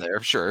save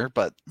there, sure,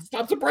 but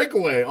stops a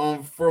breakaway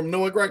from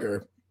Noah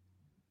Gregor.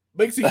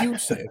 Makes a huge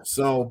save.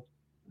 So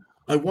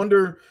I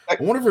wonder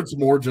if it's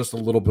more just a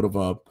little bit of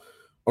a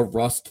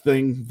rust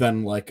thing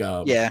than like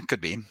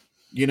could be.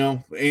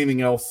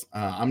 Anything else.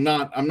 I'm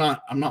not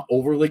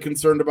overly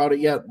concerned about it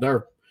yet.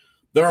 There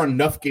are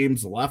enough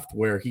games left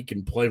where he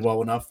can play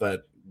well enough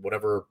that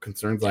whatever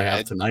concerns I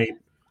have tonight,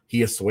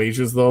 he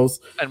assuages those.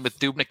 And with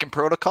Dubnyk in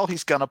protocol,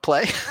 he's gonna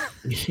play.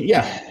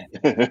 Yeah.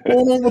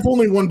 Well, with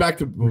only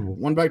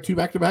two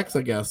back-to-backs,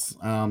 I guess.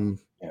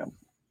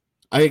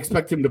 I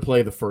expect him to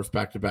play the first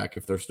back-to-back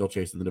if they're still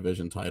chasing the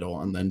division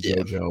title, and then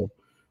JoJo.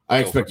 I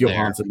expect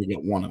Johansson to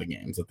get one of the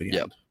games at the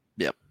end.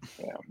 Yep.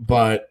 Yeah.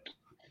 But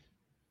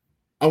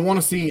I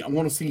want to see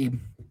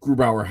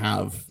Grubauer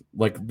have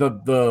like the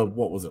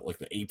what was it, like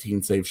the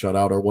 18 save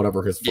shutout or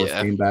whatever his first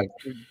game back.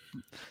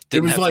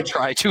 Didn't have to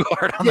try too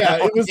hard on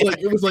that.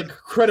 It was like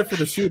credit for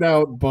the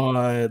shootout,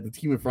 but the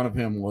team in front of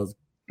him was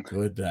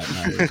good that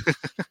night.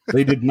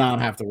 They did not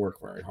have to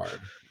work very hard.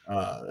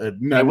 I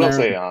will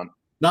say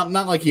not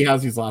like he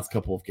has these last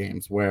couple of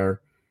games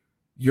where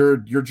you're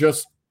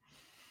just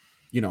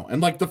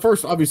and like the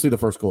first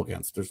goal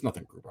against, there's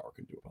nothing Grubauer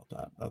can do about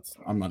that.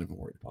 I'm not even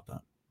worried about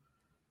that.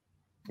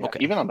 Yeah, okay.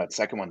 Even on that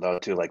second one though,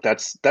 too, like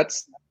that's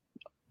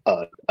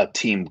a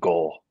team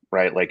goal,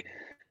 right? Like,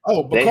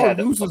 they had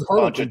a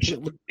bunch of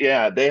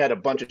they had a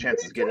bunch of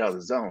chances to get out of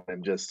the zone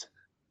and just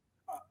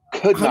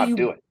could not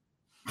do it.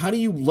 How do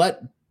you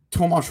let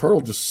Tomas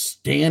Hertl just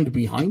stand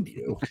behind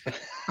you?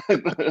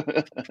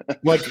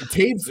 Like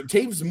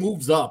Taves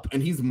moves up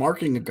and he's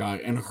marking a guy,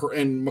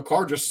 and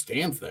Makar just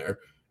stands there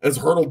as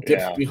Hertl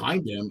dips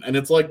behind him, and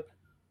it's like,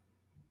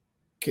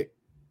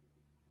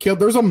 Kid,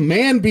 there's a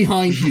man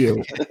behind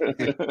you.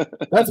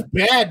 That's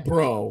bad,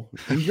 bro.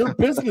 In your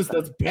business,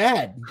 that's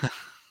bad.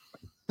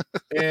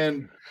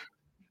 And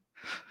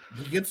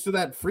he gets to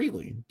that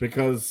freely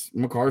because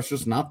Makar's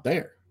just not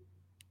there.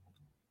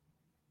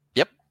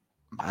 Yep.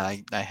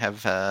 I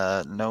have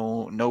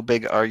no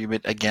big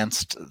argument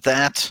against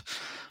that.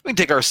 We can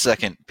take our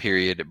second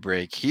period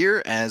break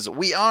here as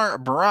we are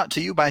brought to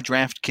you by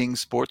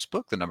DraftKings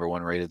Sportsbook, the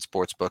 #1 rated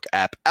sportsbook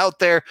app out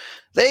there.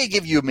 They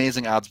give you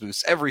amazing odds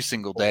boosts every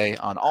single day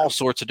on all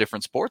sorts of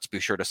different sports. Be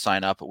sure to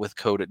sign up with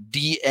code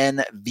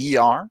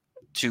DNVR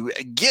to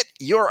get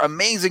your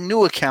amazing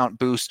new account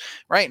boost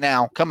right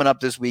now. Coming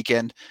up this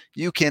weekend,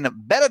 you can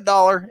bet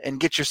 $1 and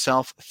get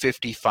yourself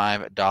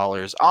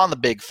 $55 on the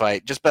big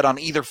fight. Just bet on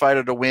either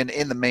fighter to win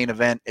in the main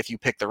event. If you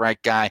pick the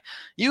right guy,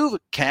 you've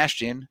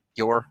cashed in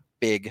your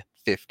big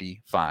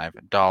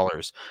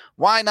 $55.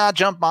 Why not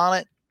jump on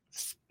it?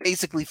 It's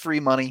basically free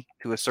money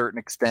to a certain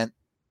extent.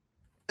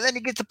 And then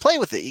you get to play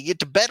with it. You get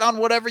to bet on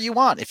whatever you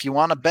want. If you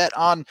want to bet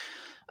on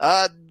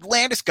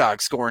Landeskog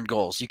scoring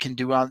goals, you can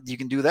do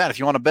that. If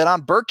you want to bet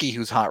on Berkey,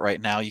 who's hot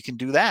right now, you can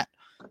do that.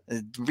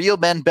 Real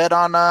men bet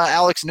on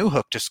Alex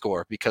Newhook to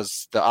score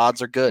because the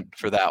odds are good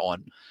for that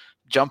one.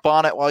 Jump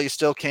on it while you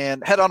still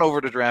can. Head on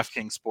over to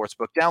DraftKings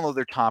Sportsbook. Download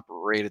their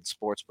top-rated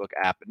sportsbook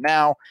app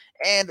now,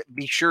 and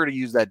be sure to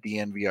use that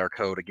DNVR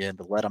code again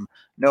to let them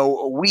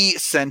know we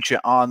sent you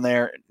on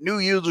there. New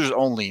users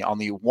only on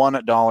the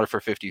 $1 for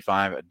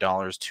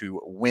 $55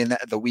 to win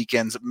the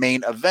weekend's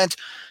main event.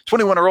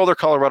 21 or older,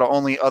 Colorado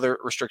only. Other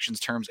restrictions,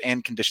 terms,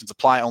 and conditions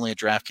apply. Only at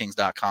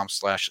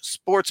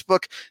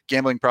DraftKings.com/sportsbook.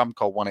 Gambling problem?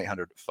 Call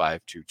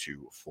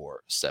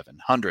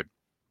 1-800-522-4700.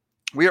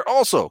 We are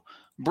also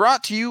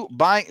brought to you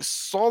by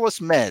Solace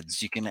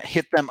Meds. You can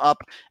hit them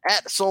up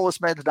at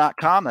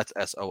solacemeds.com. That's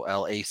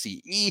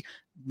SOLACE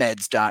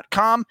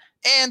meds.com.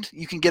 And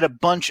you can get a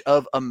bunch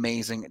of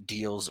amazing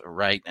deals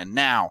right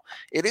now.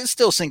 It is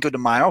still Cinco de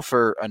Mayo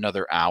for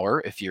another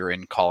hour. If you're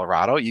in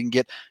Colorado, you can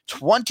get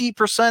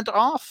 20%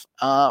 off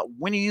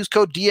when you use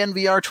code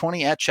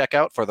DNVR20 at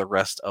checkout for the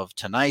rest of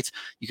tonight.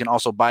 You can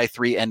also buy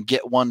 3 and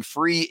get 1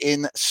 free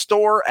in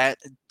store at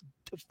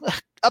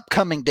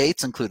upcoming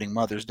dates, including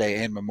Mother's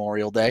Day and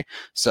Memorial Day.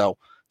 So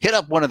hit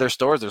up one of their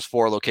stores. There's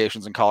 4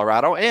 locations in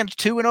Colorado and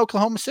 2 in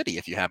Oklahoma City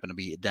if you happen to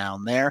be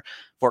down there.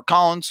 Fort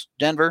Collins,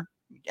 Denver,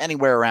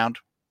 anywhere around,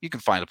 you can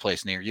find a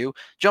place near you.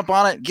 Jump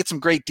on it, get some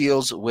great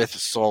deals with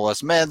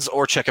Solace Meds,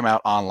 or check them out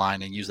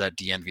online and use that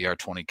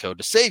DNVR20 code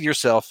to save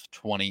yourself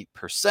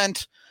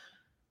 20%.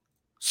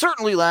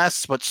 Certainly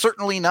last, but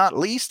certainly not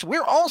least,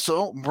 we're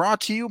also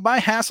brought to you by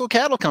Hassel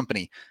Cattle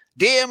Company.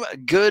 Damn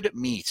good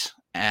meat.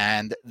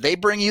 And they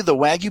bring you the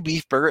Wagyu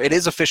beef burger. It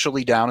is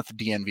officially down at the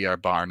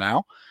DNVR bar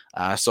now.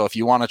 So if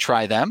you want to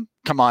try them,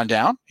 come on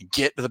down,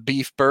 get the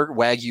beef burger,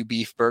 Wagyu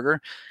beef burger.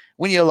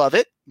 When you love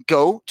it,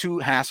 go to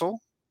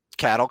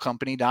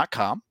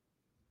HassleCattleCompany.com,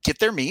 get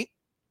their meat,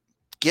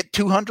 get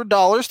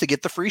 $200 to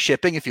get the free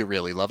shipping if you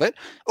really love it,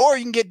 or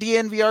you can get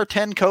DNVR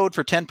 10 code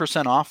for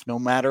 10% off no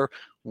matter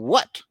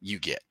what you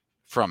get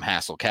from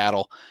Hassel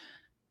Cattle.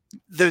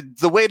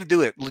 The way to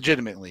do it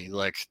legitimately,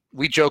 like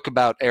we joke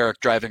about Eric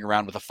driving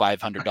around with a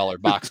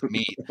 $500 box of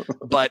meat,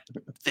 but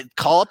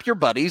call up your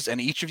buddies and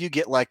each of you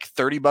get like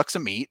 $30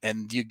 of meat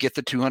and you get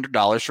the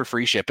 $200 for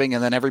free shipping,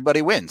 and then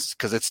everybody wins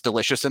because it's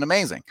delicious and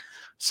amazing.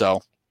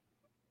 So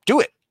do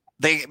it.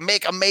 They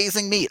make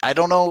amazing meat. I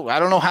don't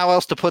know how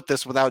else to put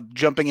this without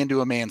jumping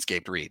into a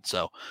Manscaped read.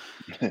 So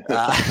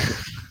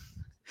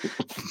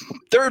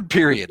third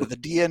period of the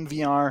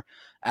DNVR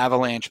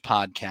Avalanche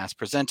podcast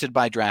presented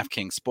by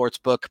DraftKings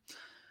Sportsbook.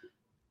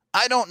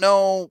 I don't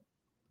know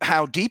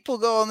how deep we'll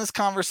go on this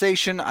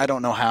conversation. I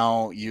don't know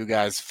how you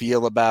guys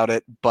feel about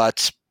it,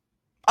 but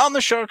on the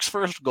Sharks'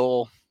 first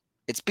goal,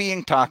 it's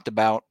being talked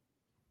about.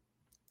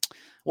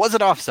 Was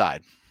it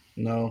offside?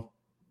 No.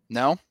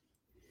 No?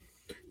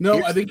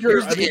 No, I think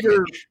you're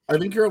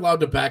allowed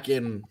to back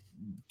in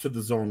to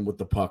the zone with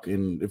the puck,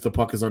 and if the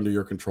puck is under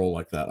your control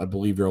like that, I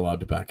believe you're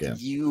allowed to back in.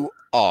 You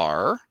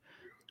are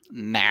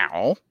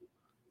now,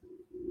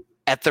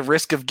 at the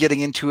risk of getting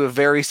into a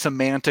very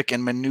semantic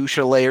and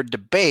minutia layered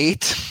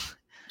debate.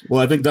 Well,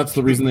 I think that's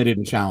the reason they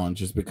didn't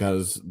challenge, is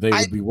because they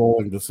would be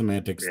rolling the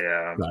semantics.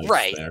 Yeah,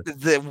 right.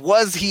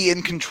 Was he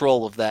in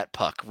control of that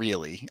puck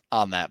really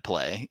on that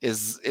play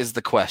is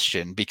the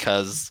question,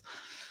 because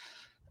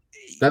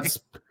that's.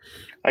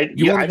 I'd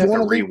have to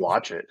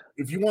rewatch it.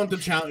 If you want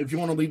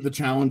to leave the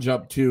challenge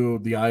up to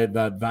the eye of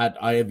that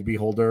eye of the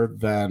beholder,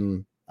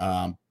 then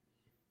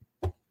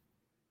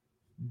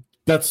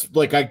that's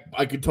like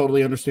I could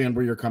totally understand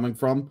where you're coming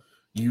from.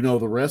 You know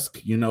the risk.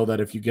 You know that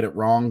if you get it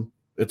wrong,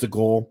 it's a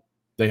goal.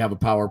 They have a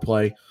power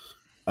play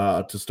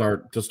to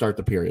start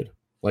the period.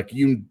 Like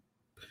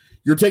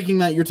you're taking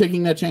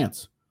that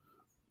chance.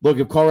 Look,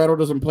 if Colorado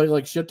doesn't play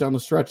like shit down the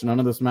stretch, none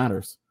of this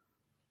matters.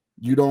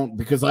 You don't,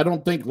 because I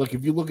don't think, like,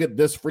 if you look at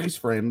this freeze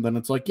frame, then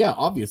it's like, yeah,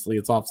 obviously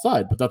it's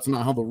offside, but that's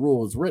not how the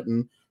rule is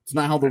written. It's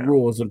not how the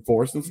rule is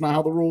enforced. It's not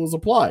how the rule is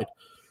applied.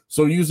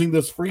 So using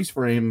this freeze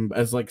frame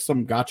as like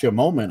some gotcha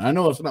moment, I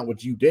know that's not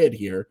what you did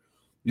here.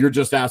 You're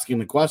just asking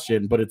the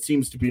question, but it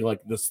seems to be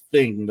like this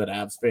thing that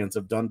Avs fans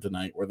have done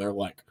tonight where they're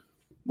like,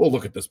 well,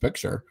 look at this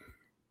picture.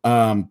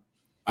 I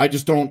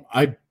just don't,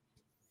 I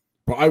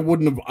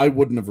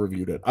wouldn't have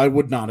reviewed it. I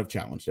would not have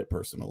challenged it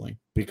personally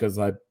because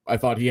I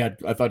thought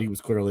he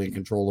was clearly in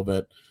control of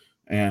it,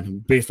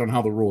 and based on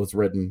how the rule is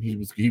written, he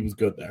was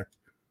good there.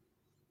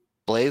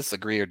 Blaze,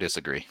 agree or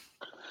disagree?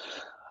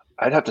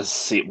 I'd have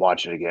to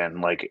watch it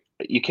again. Like,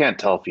 you can't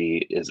tell if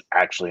he is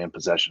actually in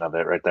possession of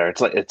it right there.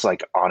 It's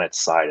like on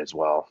its side as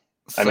well.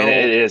 I mean,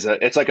 it's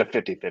like a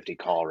 50-50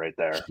 call right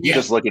there. Yeah.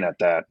 Just looking at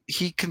that.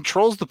 He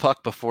controls the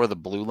puck before the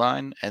blue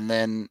line and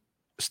then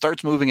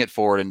starts moving it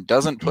forward and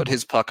doesn't put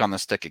his puck on the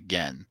stick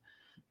again,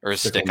 or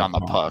his stick on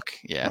the puck.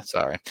 Yeah,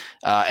 sorry.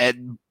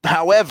 And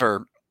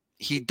however,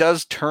 he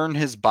does turn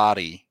his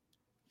body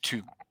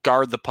to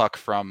guard the puck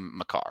from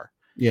Makar.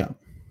 Yeah.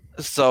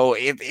 So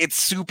it's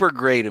super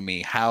gray to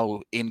me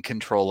how in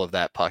control of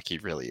that puck he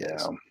really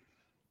is.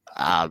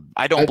 Yeah.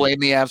 I don't blame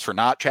the Avs for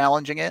not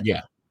challenging it.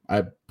 Yeah.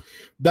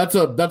 That's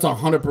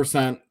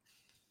 100%.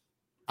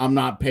 I'm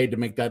not paid to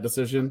make that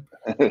decision.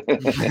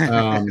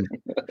 And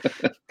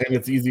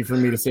it's easy for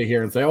me to sit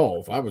here and say, oh,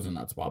 if I was in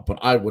that spot, but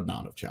I would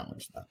not have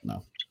challenged that.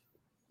 No.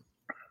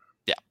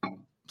 Yeah.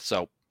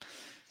 So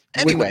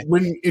anyway,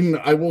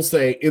 I will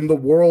say, in the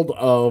world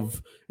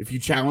of if you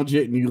challenge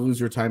it and you lose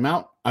your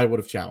timeout, I would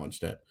have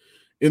challenged it.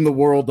 In the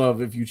world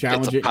of if you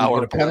challenge it and you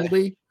get a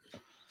penalty,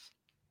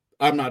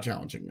 I'm not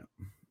challenging it.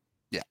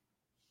 Yeah.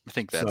 I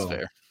think that's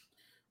fair.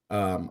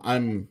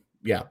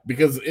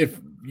 Because if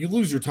you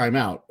lose your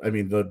timeout, I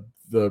mean the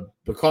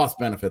cost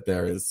benefit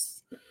there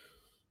it's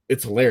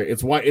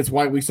hilarious. It's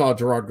why we saw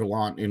Gerard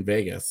Gallant in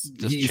Vegas.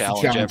 Just he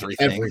challenge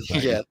everything.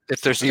 Yeah,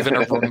 if there's even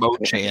a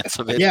remote chance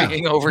of it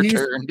being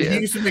overturned. He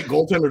used to make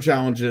goaltender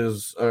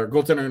challenges or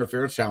goaltender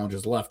interference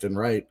challenges left and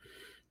right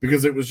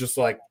because it was just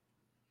like,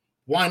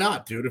 why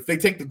not, dude? If they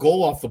take the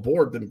goal off the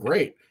board, then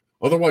great.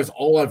 Otherwise,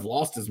 all I've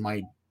lost is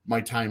my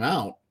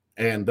timeout.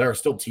 And there are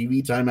still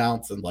TV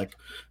timeouts, and like,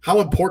 how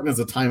important is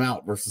a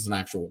timeout versus an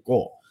actual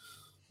goal?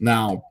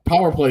 Now,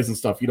 power plays and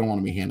stuff, you don't want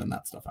to be handing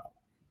that stuff out.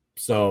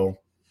 So,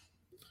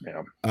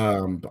 yeah,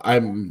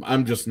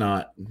 I'm just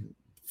not.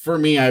 For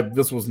me,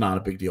 this was not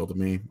a big deal to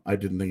me. I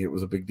didn't think it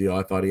was a big deal.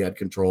 I thought he had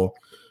control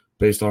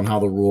based on how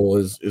the rule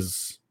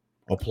is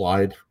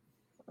applied.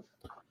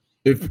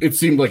 It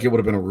seemed like it would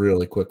have been a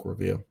really quick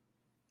review.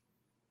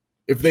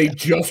 If they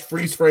just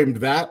freeze framed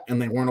that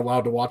and they weren't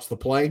allowed to watch the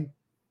play,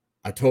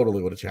 I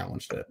totally would have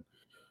challenged it.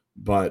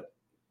 But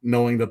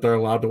knowing that they're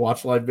allowed to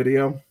watch live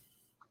video.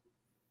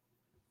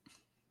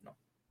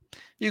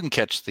 You can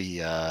catch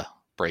the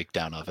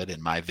breakdown of it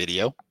in my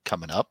video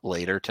coming up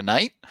later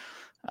tonight.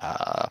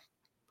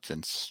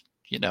 Since,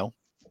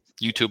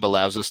 YouTube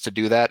allows us to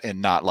do that in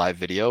not live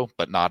video,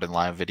 but not in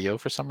live video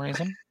for some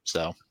reason.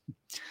 So,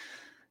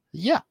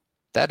 yeah,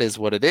 that is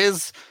what it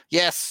is.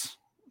 Yes,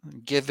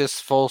 give this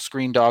full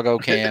screen doggo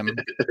cam,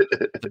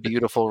 the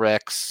beautiful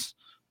Rex.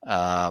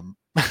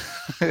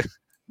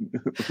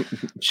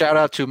 Shout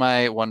out to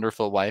my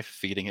wonderful wife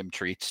feeding him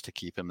treats to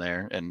keep him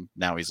there, and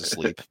now he's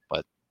asleep.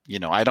 But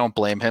I don't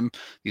blame him.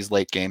 These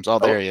late games. Oh,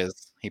 there he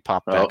is. He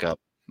popped back up.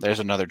 There's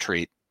another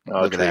treat.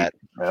 Look at that.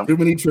 Yeah. Too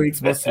many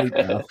treats. Must sleep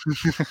now.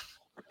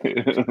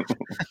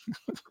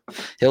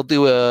 He'll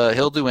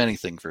do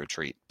anything for a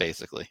treat,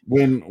 basically.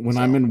 When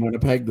I'm in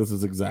Winnipeg, this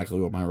is exactly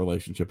what my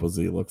relationship with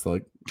Z looks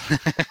like.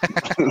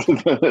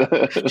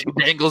 She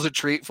dangles a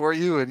treat for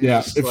you, and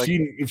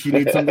if she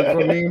needs something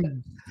from me,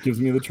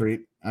 gives me the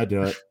treat. I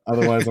do it.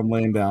 Otherwise, I'm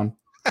laying down.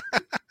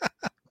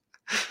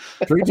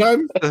 Treat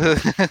time?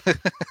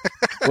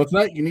 What's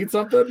that? You need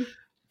something?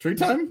 Treat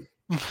time?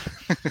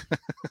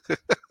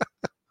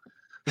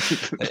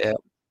 Yeah.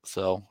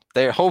 So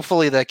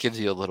hopefully that gives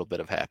you a little bit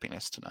of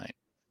happiness tonight.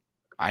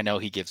 I know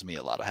he gives me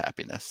a lot of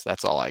happiness.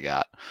 That's all I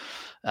got.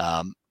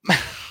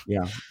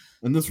 Yeah.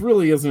 And this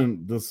really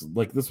isn't this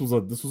was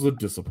a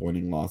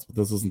disappointing loss, but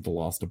this isn't the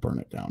loss to burn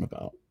it down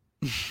about.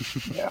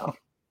 Yeah.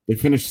 They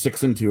finished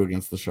 6-2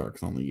 against the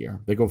Sharks on the year.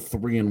 They go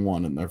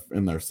 3-1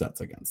 in their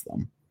sets against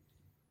them.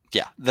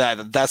 Yeah,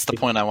 that's the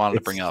point I wanted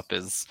to bring up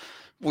is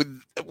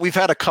we've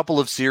had a couple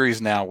of series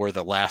now where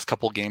the last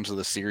couple games of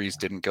the series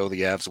didn't go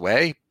the Avs'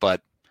 way,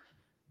 but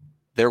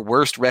their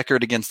worst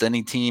record against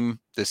any team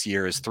this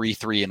year is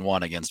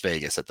 3-1 against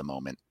Vegas at the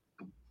moment.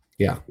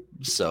 Yeah.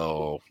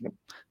 So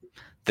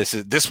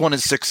this one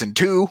is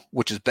 6-2,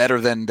 which is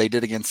better than they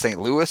did against St.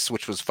 Louis,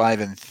 which was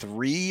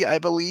 5-3, I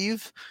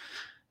believe.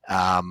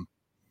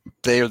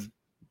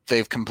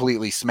 They've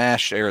completely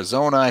smashed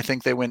Arizona. I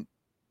think they went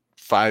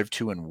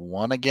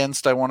 5-2-1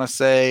 against, I want to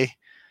say.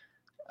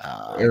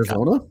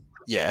 Arizona?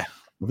 Yeah.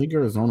 I think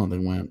Arizona they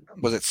went.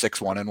 Was it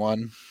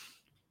 6-1-1?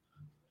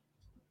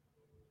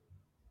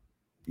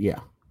 Yeah.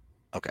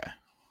 Okay.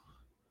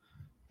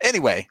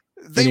 Anyway,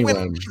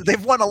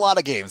 they've won a lot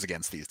of games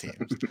against these teams.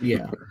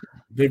 Yeah.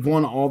 They've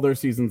won all their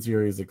season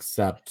series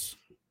except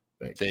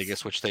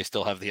Vegas, which they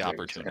still have the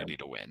opportunity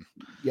to win.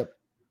 Yep.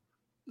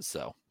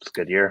 So it's a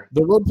good year.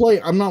 The road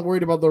play, I'm not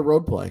worried about the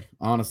road play,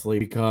 honestly,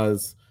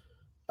 because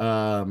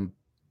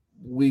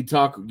we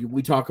talk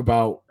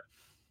about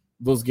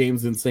those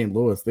games in St.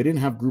 Louis. They didn't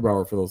have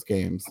Grubauer for those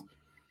games.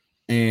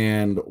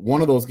 And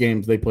one of those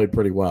games they played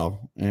pretty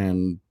well,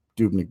 and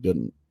Dubnyk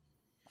didn't.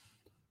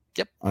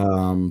 Yep.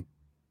 One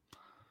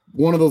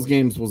of those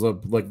games was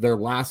their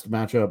last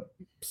matchup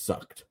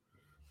sucked.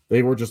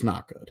 They were just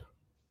not good.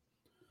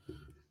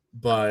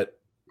 But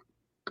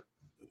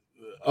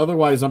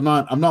otherwise, I'm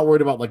not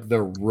worried about like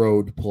their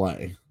road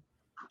play.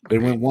 They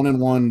went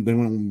 1-1. They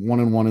went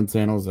 1-1 in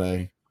San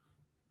Jose.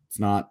 It's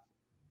not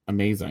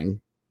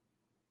amazing.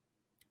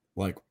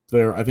 Like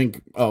they're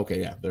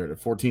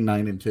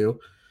 14-9-2.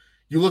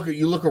 You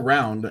look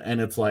around and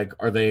it's like,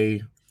 are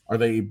they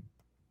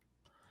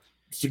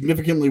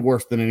significantly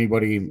worse than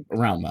anybody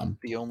around them?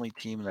 The only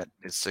team that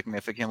is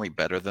significantly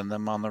better than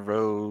them on the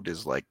road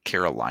is like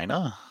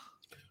Carolina.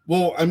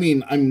 Well, I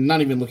mean, I'm not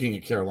even looking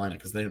at Carolina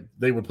because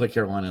they would play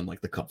Carolina in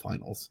like the Cup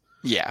Finals.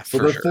 Yeah, so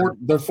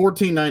they're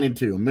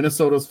 14-9-2.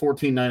 Minnesota's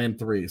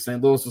 14-9-3.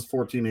 St. Louis is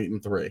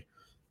 14-8-3.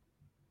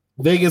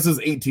 Vegas is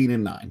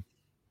 18-9.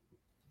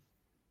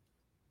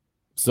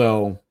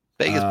 So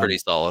Vegas pretty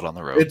solid on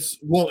the road. It's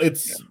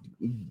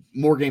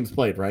more games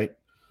played, right?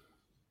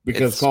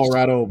 Because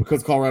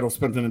Colorado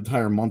spent an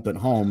entire month at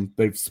home.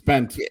 They've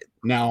spent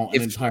now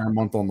an entire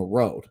month on the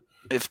road.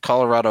 If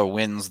Colorado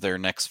wins their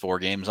next 4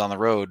 games on the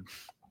road,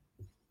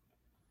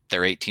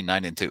 they're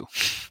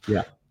 18-9-2.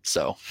 Yeah.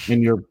 So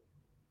and you're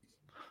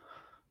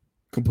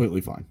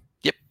completely fine.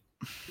 Yep.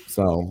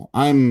 So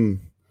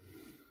I'm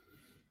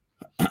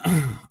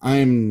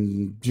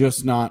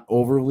just not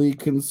overly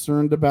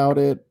concerned about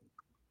it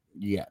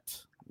yet.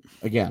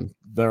 Again,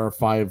 there are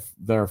five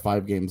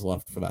games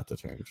left for that to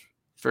change.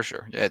 For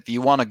sure. Yeah,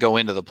 you want to go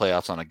into the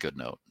playoffs on a good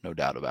note, no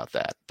doubt about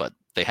that. But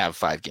they have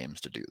 5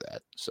 games to do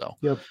that. So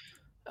yep.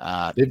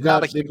 They've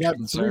got 3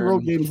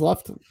 road games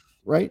left,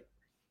 right?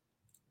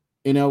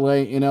 In LA,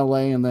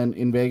 and then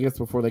in Vegas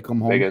before they come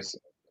home. Vegas.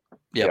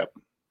 Yep.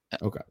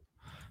 Okay.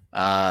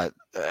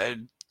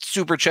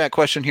 Super chat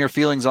question here.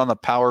 Feelings on the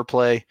power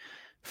play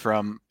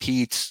from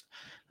Pete.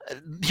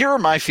 Here are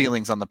my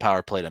feelings on the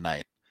power play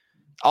tonight.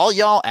 All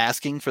y'all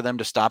asking for them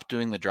to stop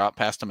doing the drop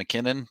pass to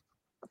McKinnon.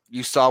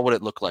 You saw what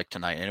it looked like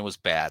tonight, and it was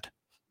bad.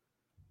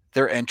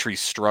 Their entry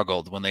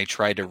struggled when they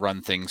tried to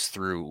run things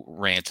through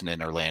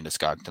Rantanen or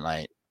Landeskog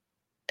tonight.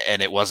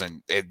 And it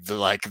wasn't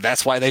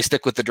that's why they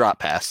stick with the drop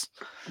pass.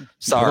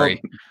 Sorry.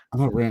 I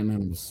thought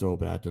Rantanen was so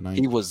bad tonight.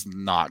 He was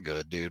not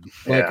good, dude.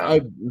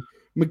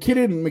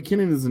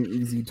 McKinnon is an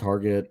easy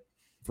target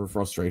for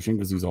frustration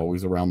because he's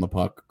always around the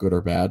puck, good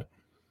or bad.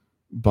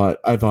 But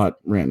I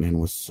thought Rantanen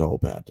was so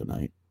bad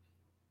tonight.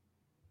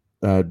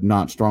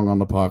 Not strong on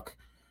the puck.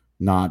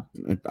 I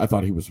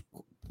thought he was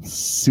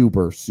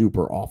super,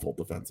 super awful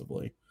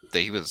defensively.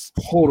 He was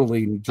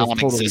totally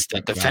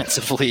non-existent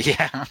defensively.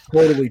 Yeah,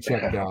 totally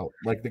checked out.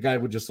 Like the guy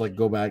would just like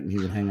go back and he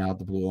would hang out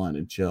the blue line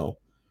and chill.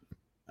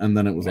 And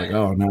then it was like,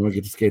 oh, now we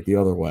get to skate the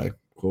other way.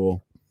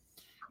 Cool.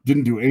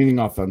 Didn't do anything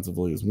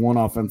offensively. His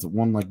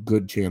one like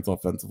good chance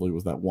offensively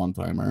was that one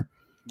timer,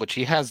 which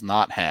he has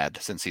not had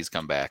since he's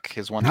come back.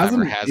 His one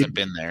timer hasn't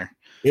been there.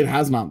 It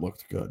has not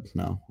looked good.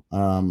 No.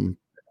 I'm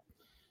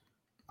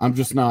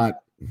just not.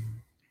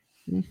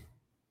 It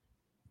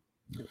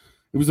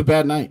was a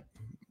bad night.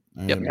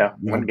 Yep. Yeah,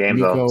 one game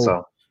though.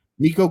 So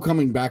Nico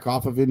coming back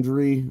off of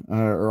injury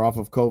or off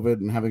of COVID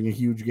and having a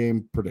huge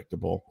game,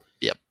 predictable.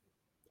 Yep.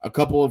 A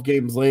couple of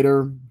games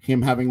later,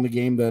 him having the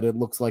game that it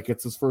looks like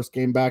it's his first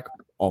game back,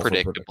 also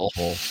predictable.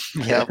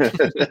 Yep.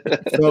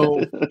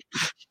 So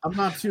I'm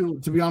not to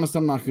be honest,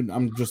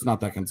 I'm just not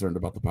that concerned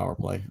about the power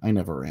play. I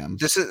never am.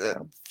 This is,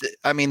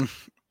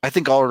 I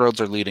think all roads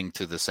are leading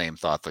to the same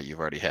thought that you've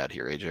already had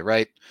here, AJ,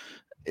 right?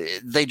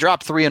 They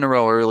dropped 3 in a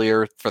row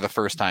earlier for the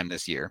first time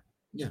this year.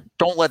 Yeah.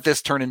 Don't let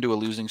this turn into a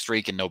losing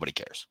streak and nobody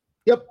cares.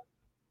 Yep.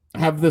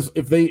 Have this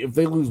if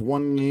they lose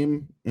one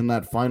game in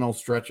that final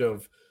stretch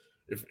of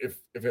if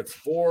it's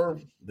 4,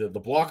 the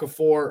block of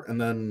 4, and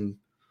then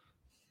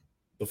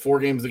the 4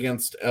 games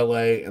against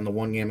LA and the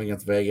 1 game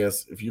against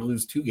Vegas, if you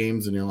lose 2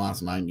 games in your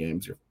last 9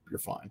 games, you're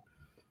fine.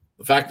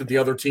 The fact that the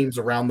other teams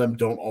around them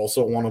don't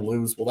also want to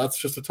lose, well, that's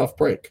just a tough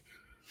break.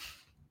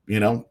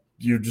 You know,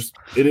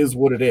 it is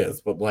what it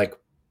is. But like,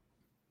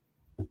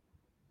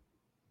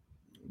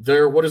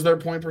 what is their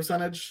point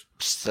percentage?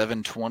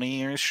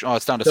 720-ish. Oh,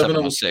 it's down to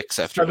 706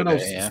 after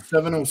today. Yeah.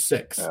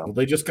 706. Yeah. Well,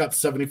 they just got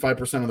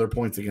 75% of their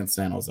points against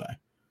San Jose.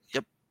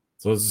 Yep.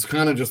 So it's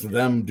kind of just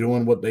them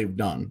doing what they've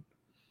done.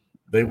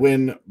 They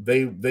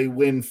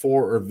win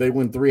 4 or they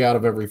win 3 out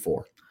of every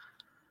 4.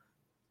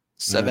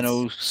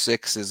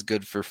 706 is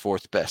good for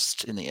 4th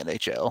best in the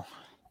NHL.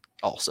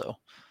 also.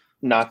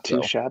 Not too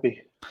So,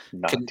 shabby.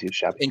 Not too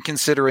shabby. And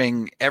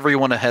considering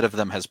everyone ahead of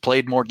them has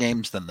played more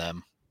games than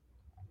them,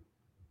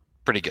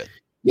 pretty good.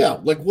 Yeah,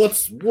 like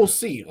we'll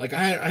see. Like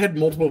I had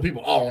multiple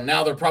people. Oh,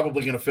 now they're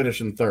probably going to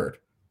finish in third.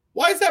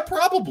 Why is that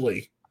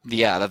probably?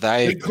 Yeah,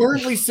 they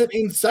currently sit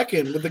in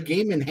second with a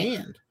game in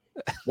hand.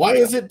 Why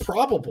is it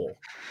probable?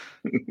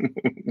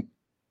 Do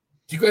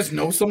you guys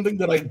know something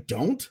that I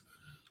don't?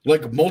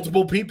 Like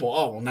multiple people.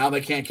 Oh, well, now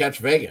they can't catch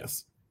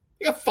Vegas.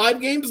 They got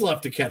 5 games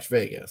left to catch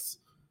Vegas.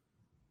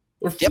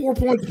 They're 4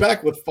 points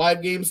back with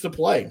 5 games to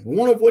play,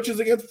 one of which is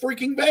against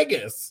freaking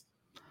Vegas.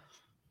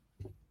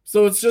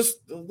 So it's just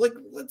like,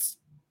 let's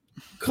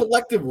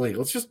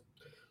just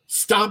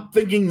stop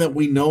thinking that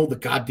we know the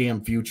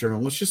goddamn future,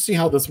 and let's just see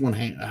how this one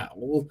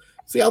we'll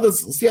see how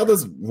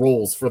this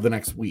rolls for the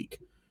next week.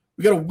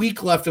 We got a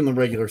week left in the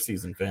regular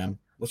season, fam.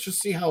 Let's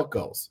just see how it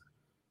goes.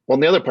 Well,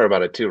 and the other part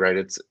about it too, right?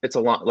 It's a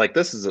long, like,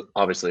 this is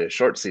obviously a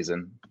short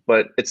season,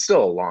 but it's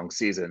still a long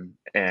season,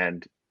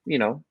 and you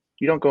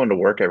don't go into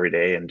work every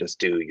day and just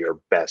do your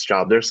best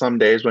job. There's some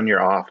days when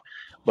you're off,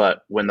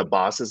 but when the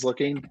boss is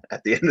looking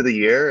at the end of the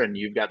year and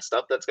you've got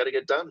stuff that's got to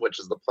get done, which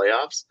is the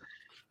playoffs,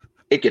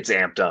 it gets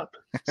amped up.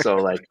 So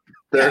like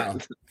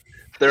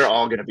they're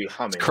all going to be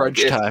humming. It's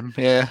crunch time.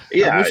 Yeah.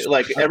 Yeah.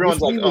 Like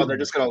everyone's like, oh, they're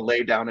just going to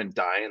lay down and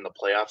die in the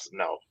playoffs.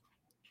 No,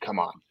 come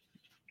on.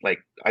 Like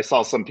I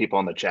saw some people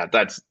in the chat.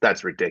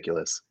 That's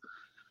ridiculous.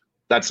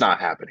 That's not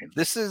happening.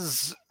 This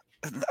is.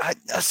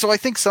 So I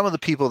think some of the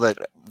people that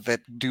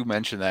do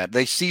mention that,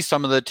 they see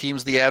some of the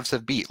teams the Avs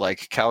have beat,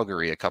 like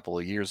Calgary a couple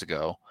of years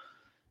ago.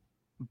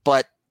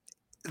 But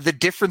the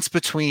difference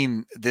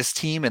between this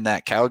team and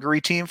that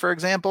Calgary team, for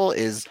example,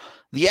 is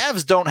the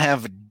Avs don't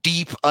have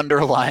deep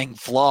underlying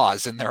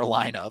flaws in their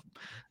lineup.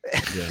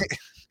 Yeah.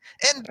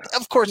 And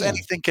of course,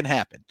 anything can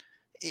happen.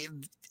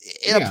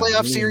 In a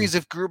playoff series,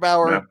 if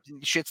Grubauer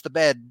shits the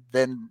bed,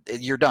 then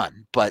you're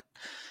done. But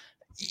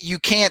you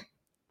can't.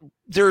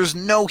 There's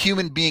no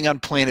human being on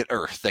planet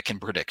Earth that can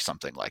predict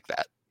something like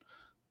that.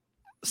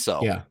 So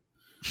yeah,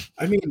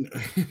 I mean,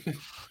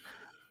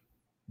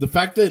 the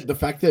fact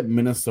that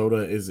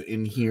Minnesota is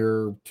in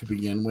here to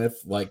begin with,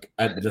 like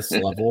at this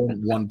level,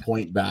 1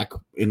 point back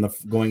in the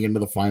going into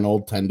the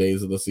final 10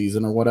 days of the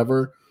season or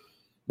whatever,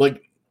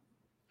 like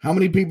how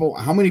many people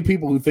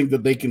who think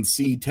that they can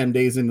see 10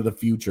 days into the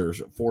future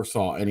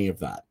foresaw any of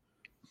that?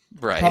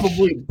 Right.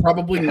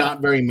 Probably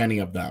not very many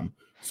of them.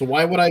 So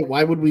why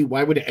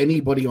would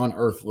anybody on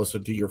earth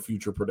listen to your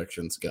future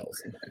prediction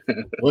skills?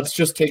 Let's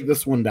just take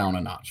this one down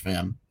a notch,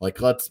 fam. Like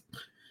it's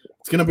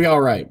gonna be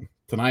all right.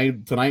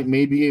 Tonight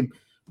maybe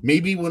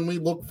when we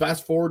look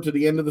fast forward to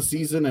the end of the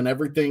season and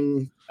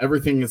everything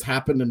has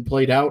happened and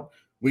played out,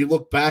 we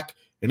look back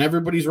and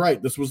everybody's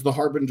right. This was the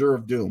harbinger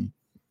of doom.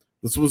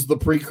 This was the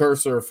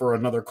precursor for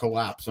another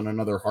collapse and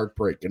another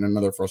heartbreak and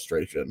another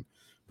frustration.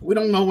 But we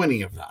don't know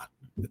any of that.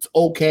 It's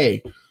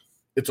okay.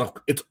 It's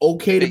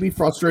okay to be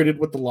frustrated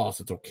with the loss.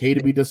 It's okay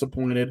to be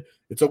disappointed.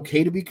 It's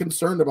okay to be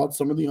concerned about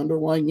some of the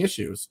underlying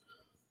issues.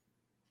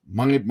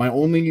 My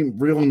only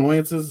real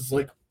annoyance is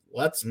like,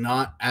 let's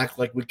not act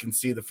like we can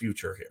see the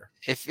future here.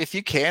 If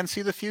you can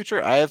see the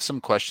future, I have some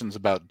questions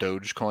about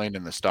Dogecoin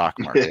in the stock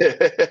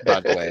market,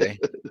 by the way.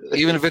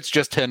 Even if it's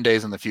just 10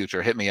 days in the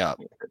future, hit me up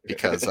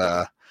because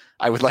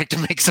I would like to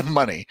make some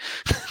money.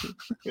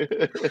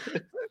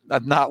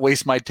 I'd not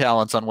waste my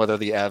talents on whether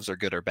the Avs are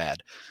good or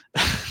bad.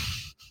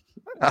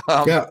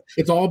 Yeah,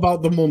 it's all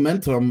about the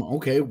momentum.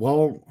 Okay,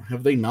 well,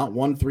 have they not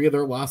won 3 of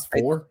their last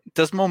 4?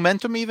 Does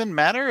momentum even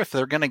matter if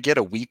they're going to get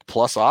a week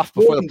plus off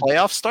before the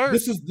playoffs start?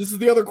 This is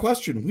the other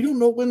question. We don't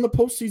know when the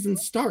postseason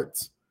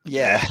starts.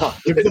 Yeah,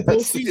 if the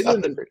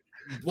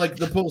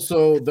postseason,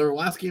 so their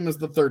last game is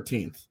the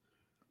 13th.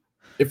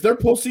 If their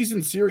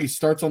postseason series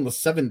starts on the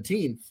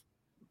 17th,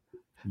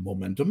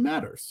 momentum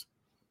matters,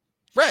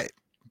 right?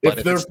 But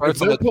if it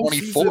starts on the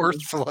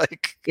 24th,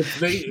 like if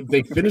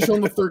they finish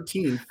on the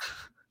 13th.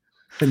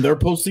 And their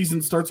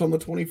postseason starts on the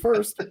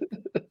 21st.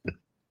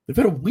 They've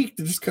had a week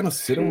to just kind of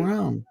sit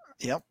around.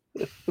 Yep.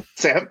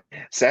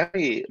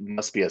 Sammy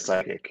must be a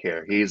psychic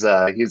here. He's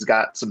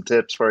got some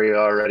tips for you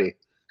already.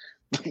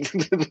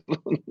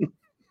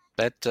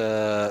 That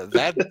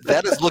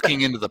is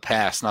looking into the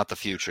past, not the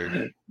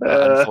future.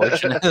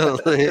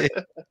 Unfortunately.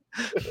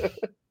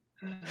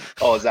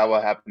 Oh, is that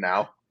what happened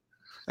now?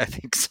 I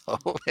think so.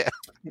 Yeah.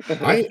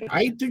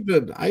 I think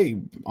that I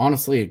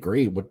honestly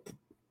agree with.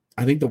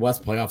 I think the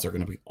West playoffs are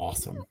going to be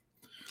awesome.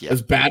 Yep.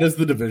 As bad as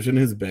the division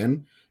has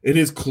been, it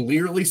has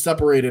clearly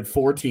separated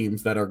 4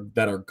 teams that are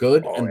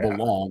good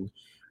belong,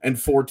 and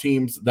 4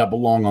 teams that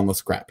belong on the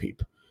scrap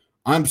heap.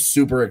 I'm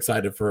super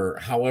excited for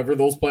however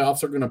those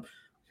playoffs are going to.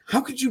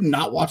 How could you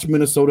not watch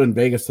Minnesota and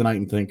Vegas tonight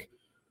and think,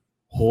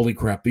 "Holy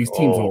crap, these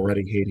teams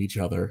already hate each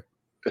other."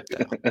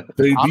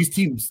 These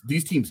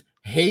teams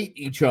hate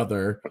each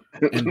other,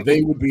 and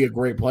they would be a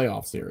great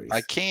playoff series.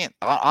 I can't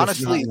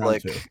honestly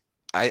like.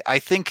 I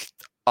think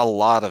a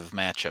lot of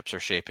matchups are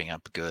shaping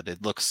up good.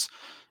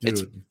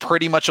 It's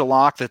pretty much a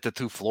lock that the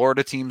 2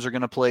 Florida teams are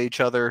going to play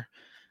each other.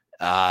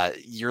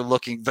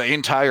 The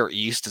entire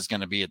East is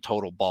going to be a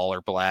total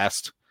baller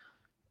blast.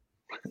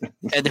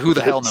 And who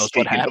the hell knows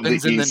what Speaking of the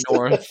happens in the East.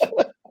 North?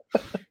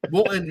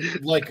 Well, and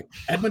like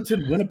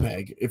Edmonton,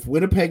 Winnipeg, if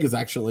Winnipeg is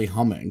actually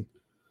humming,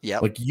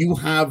 like you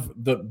have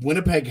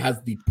Winnipeg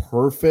has the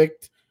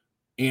perfect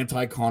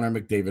anti-Connor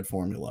McDavid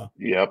formula.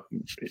 Yep.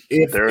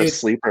 If They're a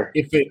sleeper.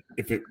 If it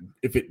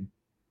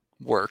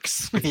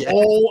Works.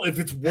 if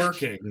it's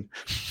working,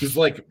 because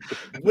like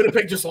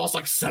Winnipeg just lost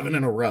like 7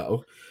 in a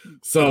row,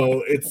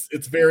 so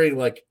it's very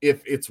like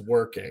if it's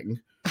working,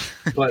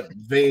 but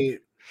in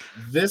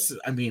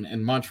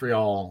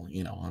Montreal,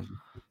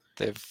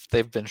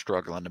 they've been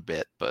struggling a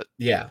bit, but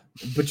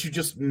but you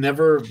just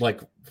never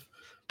like.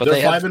 But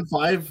they're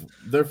 5-5.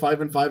 They're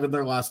 5-5 in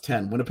their last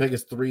 10. Winnipeg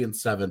is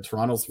 3-7.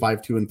 Toronto's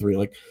 5-2-3.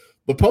 Like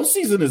the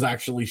postseason is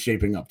actually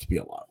shaping up to be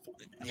a lot of fun.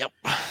 Yep.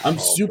 I'm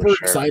super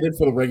excited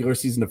for the regular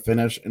season to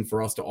finish and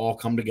for us to all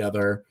come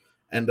together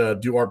and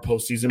do our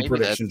postseason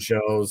prediction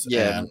shows.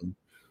 Yeah. And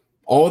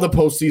all of the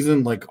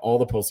postseason, all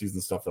the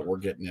postseason stuff that we're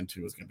getting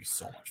into is going to be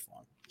so much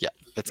fun. Yeah,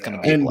 it's going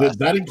to be. And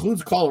that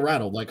includes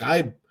Colorado. Like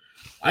I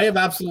have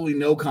absolutely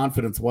no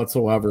confidence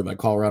whatsoever that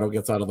Colorado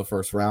gets out of the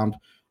first round.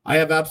 I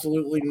have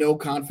absolutely no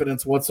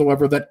confidence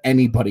whatsoever that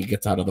anybody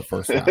gets out of the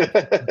first round.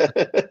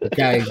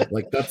 Okay,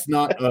 like that's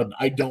not.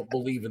 I don't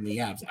believe in the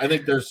Avs. I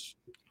think this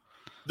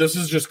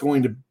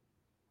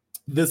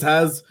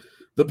has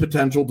the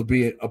potential to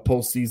be a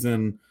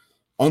postseason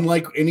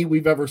unlike any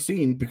we've ever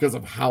seen because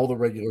of how the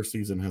regular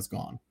season has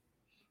gone.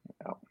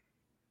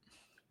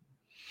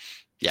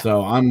 Yeah.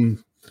 So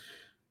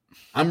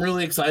I'm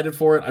really excited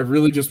for it.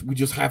 We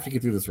just have to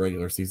get through this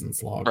regular season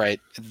slog. Right.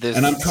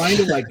 And I'm trying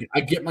to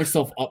I get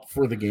myself up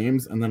for the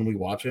games and then we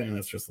watch it and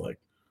it's just like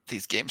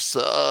these games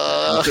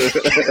suck.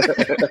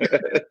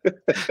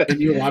 And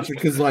you watch it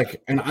because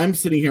and I'm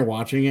sitting here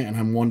watching it and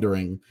I'm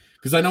wondering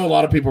because I know a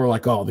lot of people are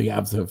like, oh, the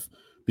Avs have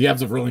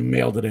really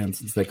mailed it in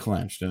since they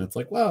clinched. And it's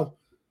like, well,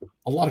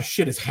 a lot of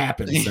shit has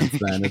happened since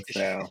then. It's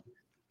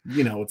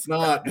it's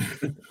not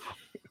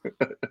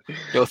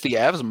Yo, if the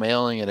Avs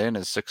mailing it in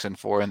is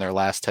 6-4 in their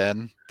last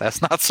 10, that's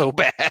not so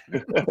bad.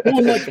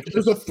 Well,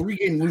 there's a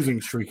 3-game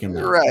losing streak in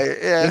there, right?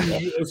 Yeah.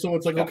 So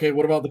it's like, okay,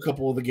 what about the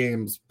couple of the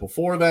games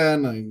before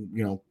then?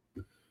 And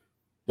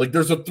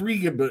there's a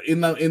 3-game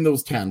in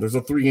those 10. There's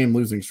a 3-game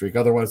losing streak.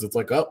 Otherwise, it's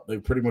like, oh, they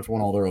pretty much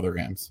won all their other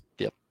games.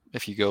 Yep.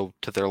 If you go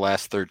to their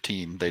last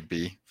 13, they'd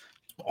be.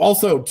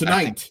 Also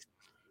tonight,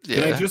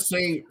 can I just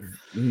say,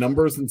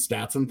 numbers and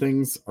stats and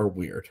things are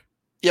weird.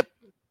 Yep.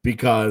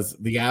 Because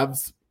the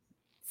Avs.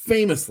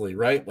 Famously,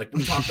 right? Like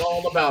we talked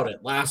all about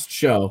it last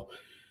show.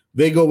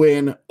 They go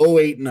in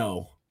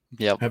 0-8-0.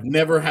 Yep. Have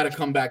never had a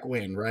comeback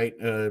win, right?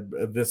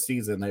 This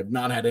season. They have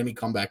not had any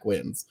comeback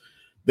wins.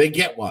 They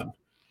get one.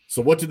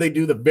 So what do they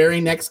do the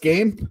very next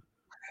game?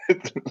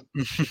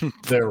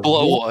 They're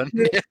one.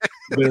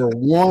 They're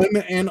one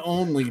and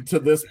only to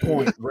this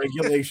point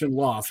regulation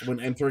loss when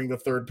entering the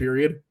third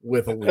period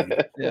with a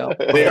lead. Yeah.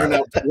 They are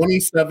now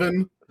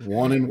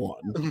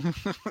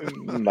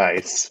 27-1-1.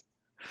 Nice.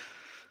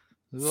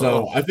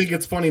 So I think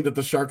it's funny that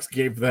the Sharks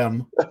gave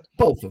them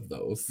both of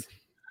those.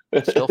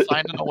 Still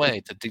finding a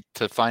way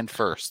to find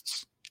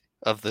firsts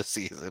of the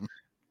season.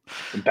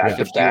 Back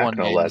to back,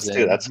 no less,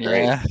 too. That's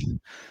great. Yeah.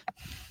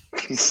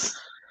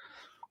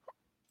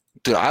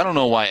 Dude, I don't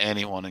know why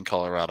anyone in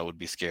Colorado would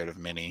be scared of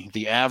Minnie.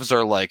 The Avs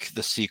are like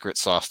the secret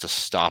sauce to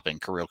stopping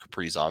Kirill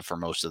Kaprizov for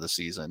most of the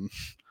season.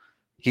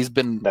 He's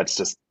been that's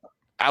just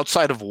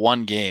outside of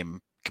one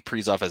game.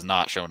 Kaprizov has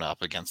not shown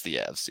up against the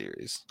Avs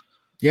series.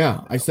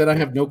 Yeah, I said I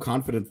have no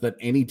confidence that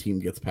any team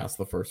gets past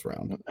the first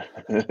round.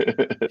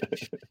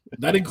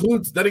 That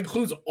includes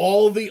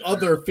all the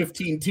other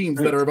 15 teams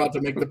that are about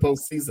to make the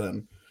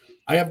postseason.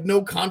 I have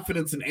no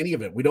confidence in any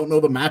of it. We don't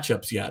know the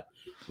matchups yet.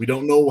 We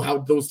don't know how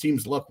those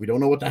teams look. We don't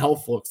know what the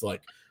health looks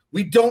like.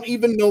 We don't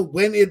even know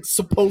when it's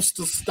supposed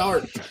to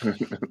start.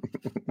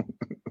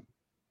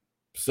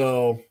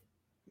 So,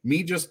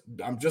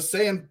 I'm just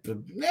saying,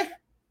 meh.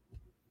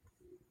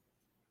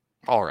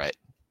 All right.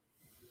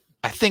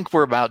 I think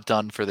we're about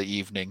done for the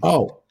evening.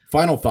 Oh,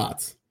 final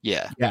thoughts.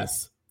 Yeah.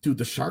 Yes. Dude,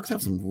 the Sharks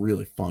have some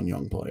really fun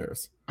young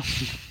players.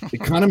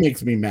 It kind of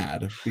makes me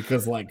mad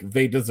because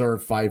they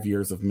deserve 5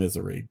 years of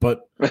misery,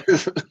 but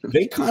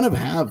they kind of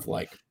have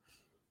I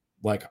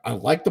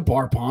like the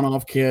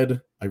Barpanov kid.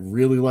 I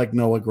really like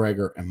Noah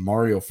Gregor, and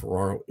Mario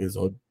Ferraro is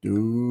a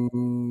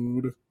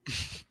dude.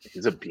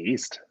 He's a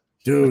beast.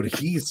 Dude,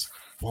 he's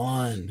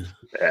fun.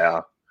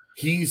 Yeah.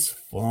 He's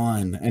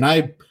fun. And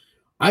I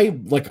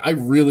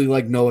really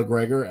like Noah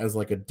Gregor as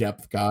a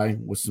depth guy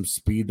with some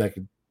speed that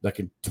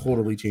can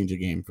totally change a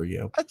game for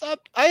you.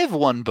 I have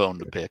one bone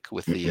to pick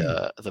with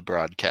the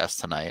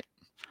broadcast tonight.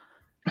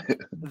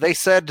 They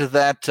said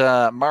that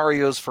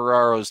Mario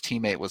Ferraro's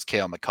teammate was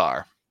Cale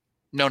Makar.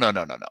 No.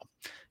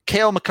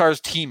 Cale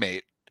Makar's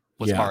teammate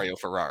was Mario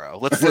Ferraro.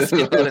 Let's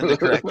get that in the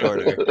correct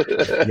order.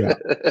 Yeah.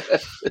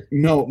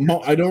 No,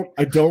 I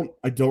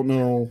don't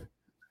know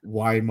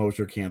why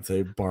Mosher can't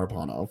say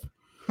Barpanov.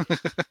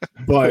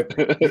 But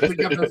I think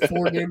after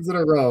 4 games in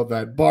a row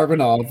that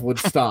Barbanov would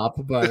stop,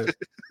 but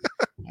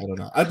I don't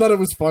know. I thought it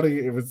was funny.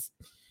 It was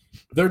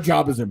their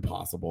job is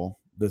impossible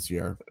this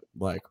year.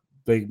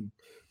 they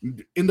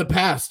in the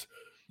past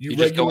you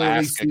just go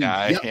ask a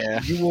guy. Yep,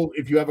 yeah, you will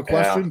if you have a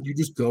question, you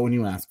just go and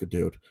you ask a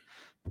dude.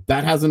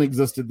 That hasn't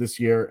existed this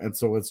year, and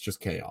so it's just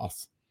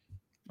chaos.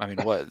 I mean,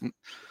 what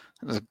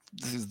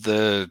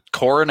the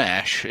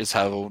Coronash is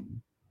how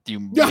you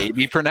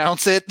maybe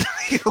pronounce it.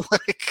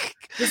 Like,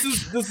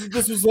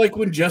 this was like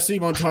when Jesse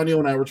Montano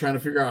and I were trying to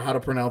figure out how to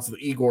pronounce the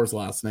Igor's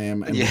last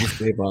name, and we just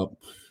gave up.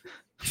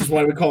 Which is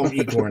why we call him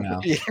Igor now.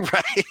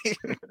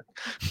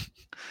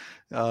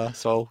 Right.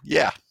 So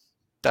yeah,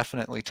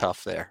 definitely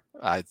tough there.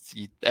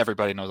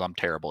 Everybody knows I'm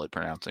terrible at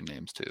pronouncing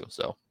names too,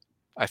 so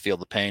I feel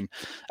the pain.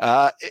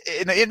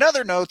 In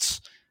other notes,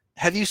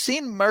 have you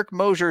seen Mark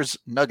Mosier's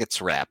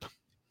Nuggets rap?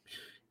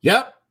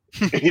 Yep.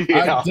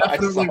 I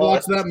definitely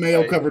watched that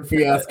Mayo-covered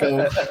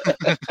fiasco.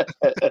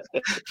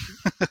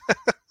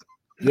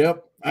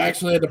 Yep. I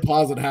actually had to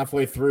pause it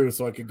halfway through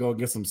so I could go and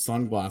get some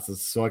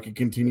sunglasses so I could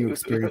continue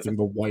experiencing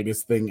the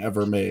whitest thing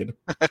ever made.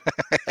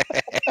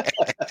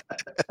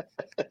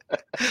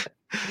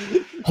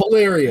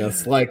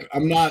 Hilarious. Like, I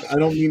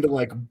don't mean to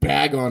like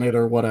bag on it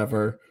or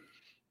whatever.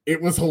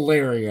 It was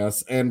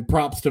hilarious, and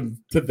props to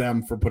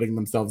them for putting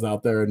themselves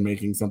out there and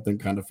making something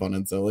kind of fun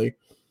and silly.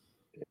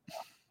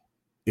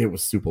 It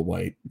was super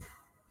white.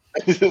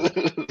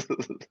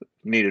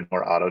 Needed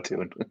more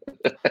auto-tune.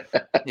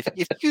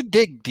 if you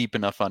dig deep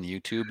enough on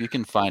YouTube, you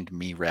can find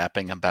me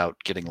rapping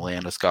about getting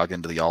Landeskog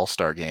into the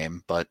All-Star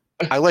game, but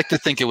I like to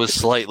think it was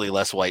slightly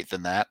less white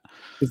than that.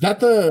 Was that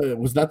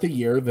the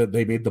year that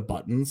they made the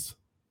buttons?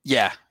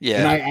 Yeah.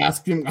 And I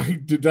asked him,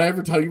 did I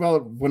ever tell you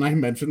about when I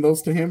mentioned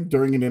those to him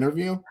during an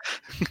interview?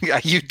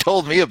 You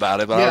told me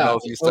about it, but I don't know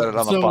if you said it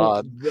on the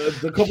pod.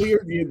 The couple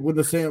years when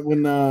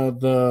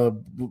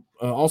the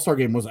All-Star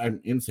game was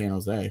in San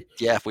Jose.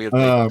 Yeah, we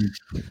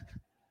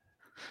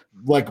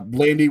like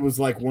Landy was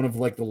like one of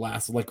like the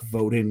last like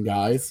vote-in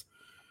guys.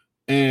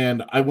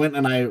 And I went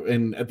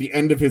and at the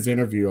end of his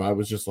interview, I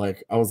was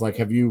like,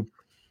 have you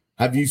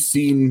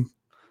seen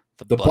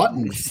the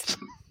buttons?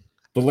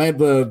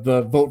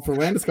 The vote for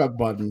Landeskog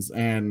buttons,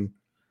 and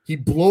he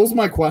blows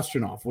my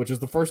question off, which is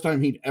the first time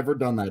he'd ever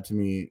done that to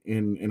me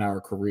in our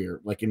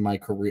career, like in my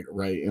career,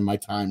 right, in my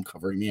time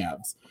covering the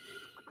Avs.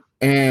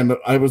 And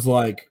I was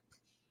like,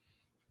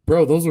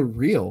 bro, those are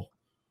real.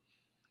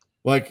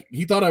 Like,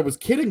 he thought I was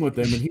kidding with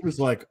him, and he was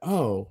like,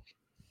 oh,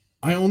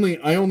 I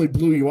only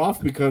blew you off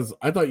because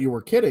I thought you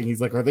were kidding.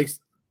 He's like, does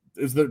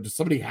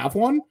somebody have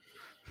one?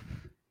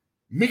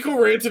 Mikko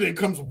Rantanen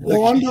comes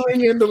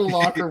wandering into the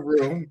locker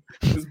room.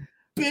 His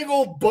big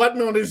old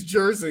button on his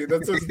jersey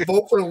that says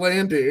 "Vote for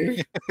Landy,"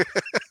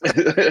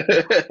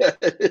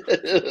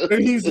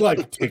 and he's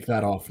like, "Take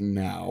that off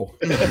now."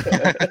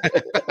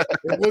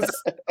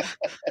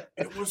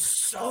 It was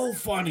so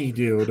funny,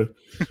 dude,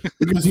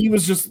 because he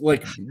was just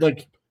like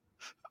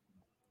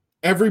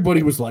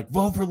everybody was like,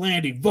 "Vote for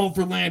Landy, vote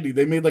for Landy."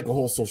 They made like a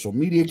whole social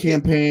media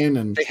campaign,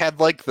 and they had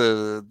like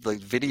the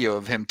video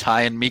of him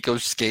tying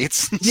Mikko's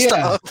skates and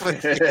stuff.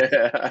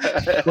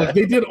 Like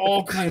they did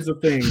all kinds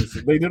of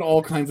things.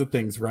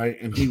 Right?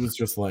 And he was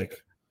just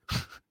like,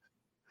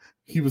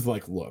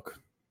 "Look,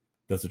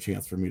 that's a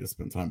chance for me to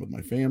spend time with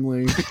my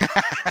family.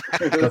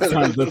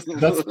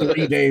 That's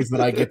 3 days that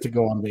I get to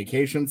go on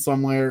vacation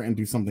somewhere and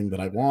do something that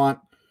I want.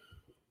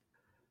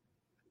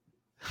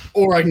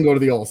 Or I can go to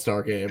the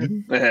All-Star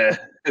game."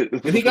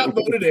 And he got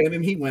voted in,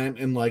 and he went,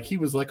 and like he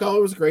was like, "Oh,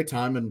 it was a great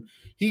time." And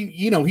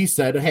he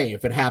said, "Hey,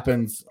 if it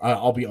happens,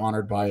 I'll be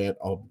honored by it.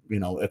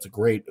 It's a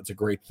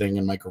great thing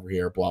in my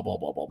career." Blah blah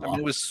blah blah blah. I mean,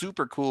 it was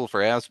super cool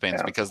for Avs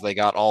fans because they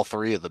got all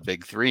three of the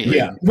big three.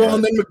 Yeah. Well,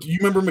 and then you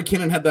remember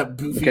McKinnon had that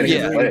goofy injury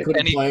and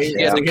couldn't play.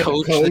 He had to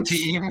coach the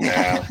team.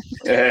 Yeah.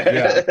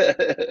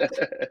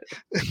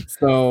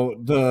 So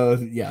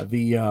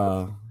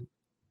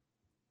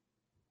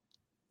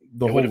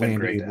the whole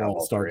Landy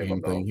All-Star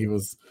game thing,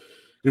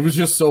 it was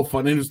just so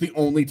fun. And it was the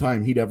only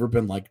time he'd ever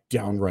been like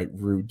downright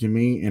rude to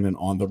me in an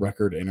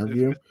on-the-record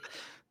interview.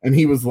 And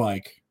he was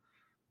like,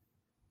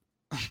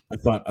 I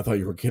thought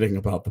you were kidding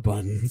about the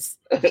buttons.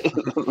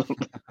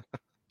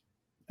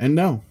 And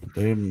no,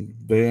 they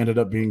ended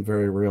up being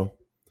very real.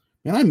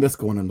 And I miss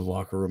going into the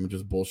locker room and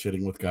just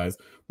bullshitting with guys.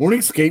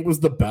 Morning skate was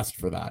the best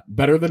for that.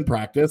 Better than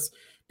practice,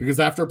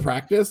 because after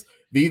practice,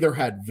 they either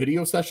had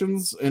video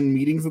sessions and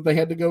meetings that they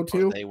had to go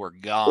to, or they were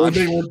gone, or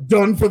they were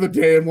done for the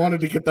day and wanted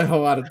to get the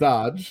hell out of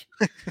Dodge.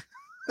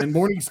 And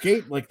morning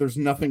skate, like, there's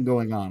nothing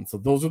going on. So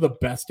those are the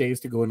best days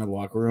to go into the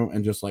locker room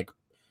and just like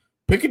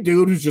pick a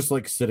dude who's just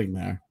like sitting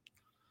there.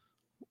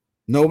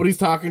 Nobody's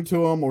talking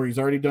to him, or he's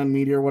already done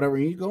media or whatever.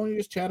 You go and you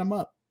just chat him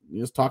up.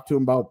 You just talk to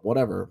him about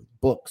whatever,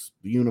 books,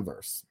 the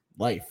universe,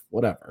 life,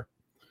 whatever.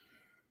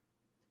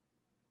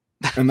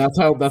 And that's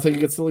how you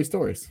get silly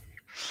stories.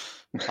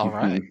 All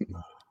right.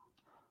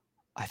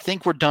 I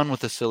think we're done with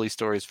the silly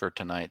stories for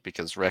tonight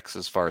because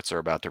Rex's farts are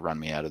about to run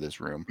me out of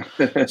this room.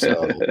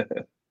 So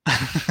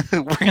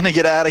we're going to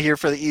get out of here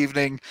for the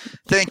evening.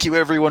 Thank you,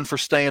 everyone, for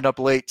staying up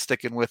late,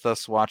 sticking with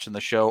us, watching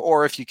the show,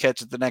 or if you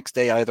catch it the next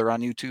day, either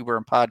on YouTube or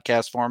in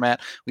podcast format.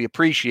 We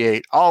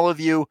appreciate all of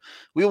you.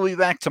 We will be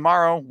back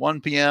tomorrow, 1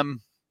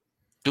 p.m.,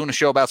 doing a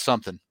show about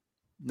something.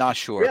 Not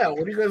sure. Yeah,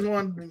 what do you guys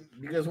want? Do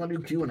you guys want to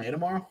do Q&A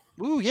tomorrow?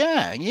 Ooh,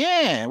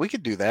 yeah, we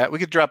could do that. We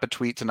could drop a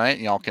tweet tonight,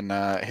 and y'all can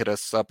hit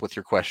us up with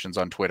your questions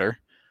on Twitter.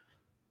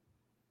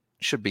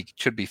 Should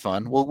be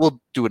fun. We'll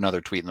do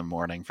another tweet in the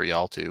morning for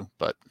y'all too.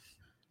 But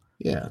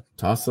yeah,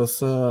 toss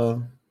us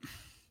your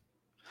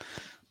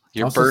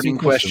toss us burning some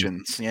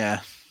questions. questions.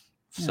 Yeah.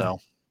 So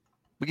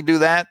we can do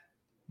that.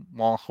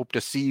 Well, hope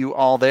to see you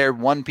all there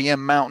 1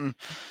 p.m. Mountain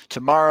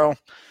tomorrow.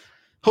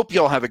 Hope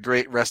you all have a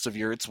great rest of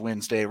it's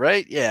Wednesday,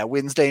 right? Yeah,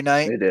 Wednesday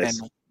night. It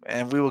is.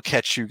 And we will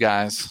catch you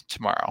guys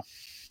tomorrow.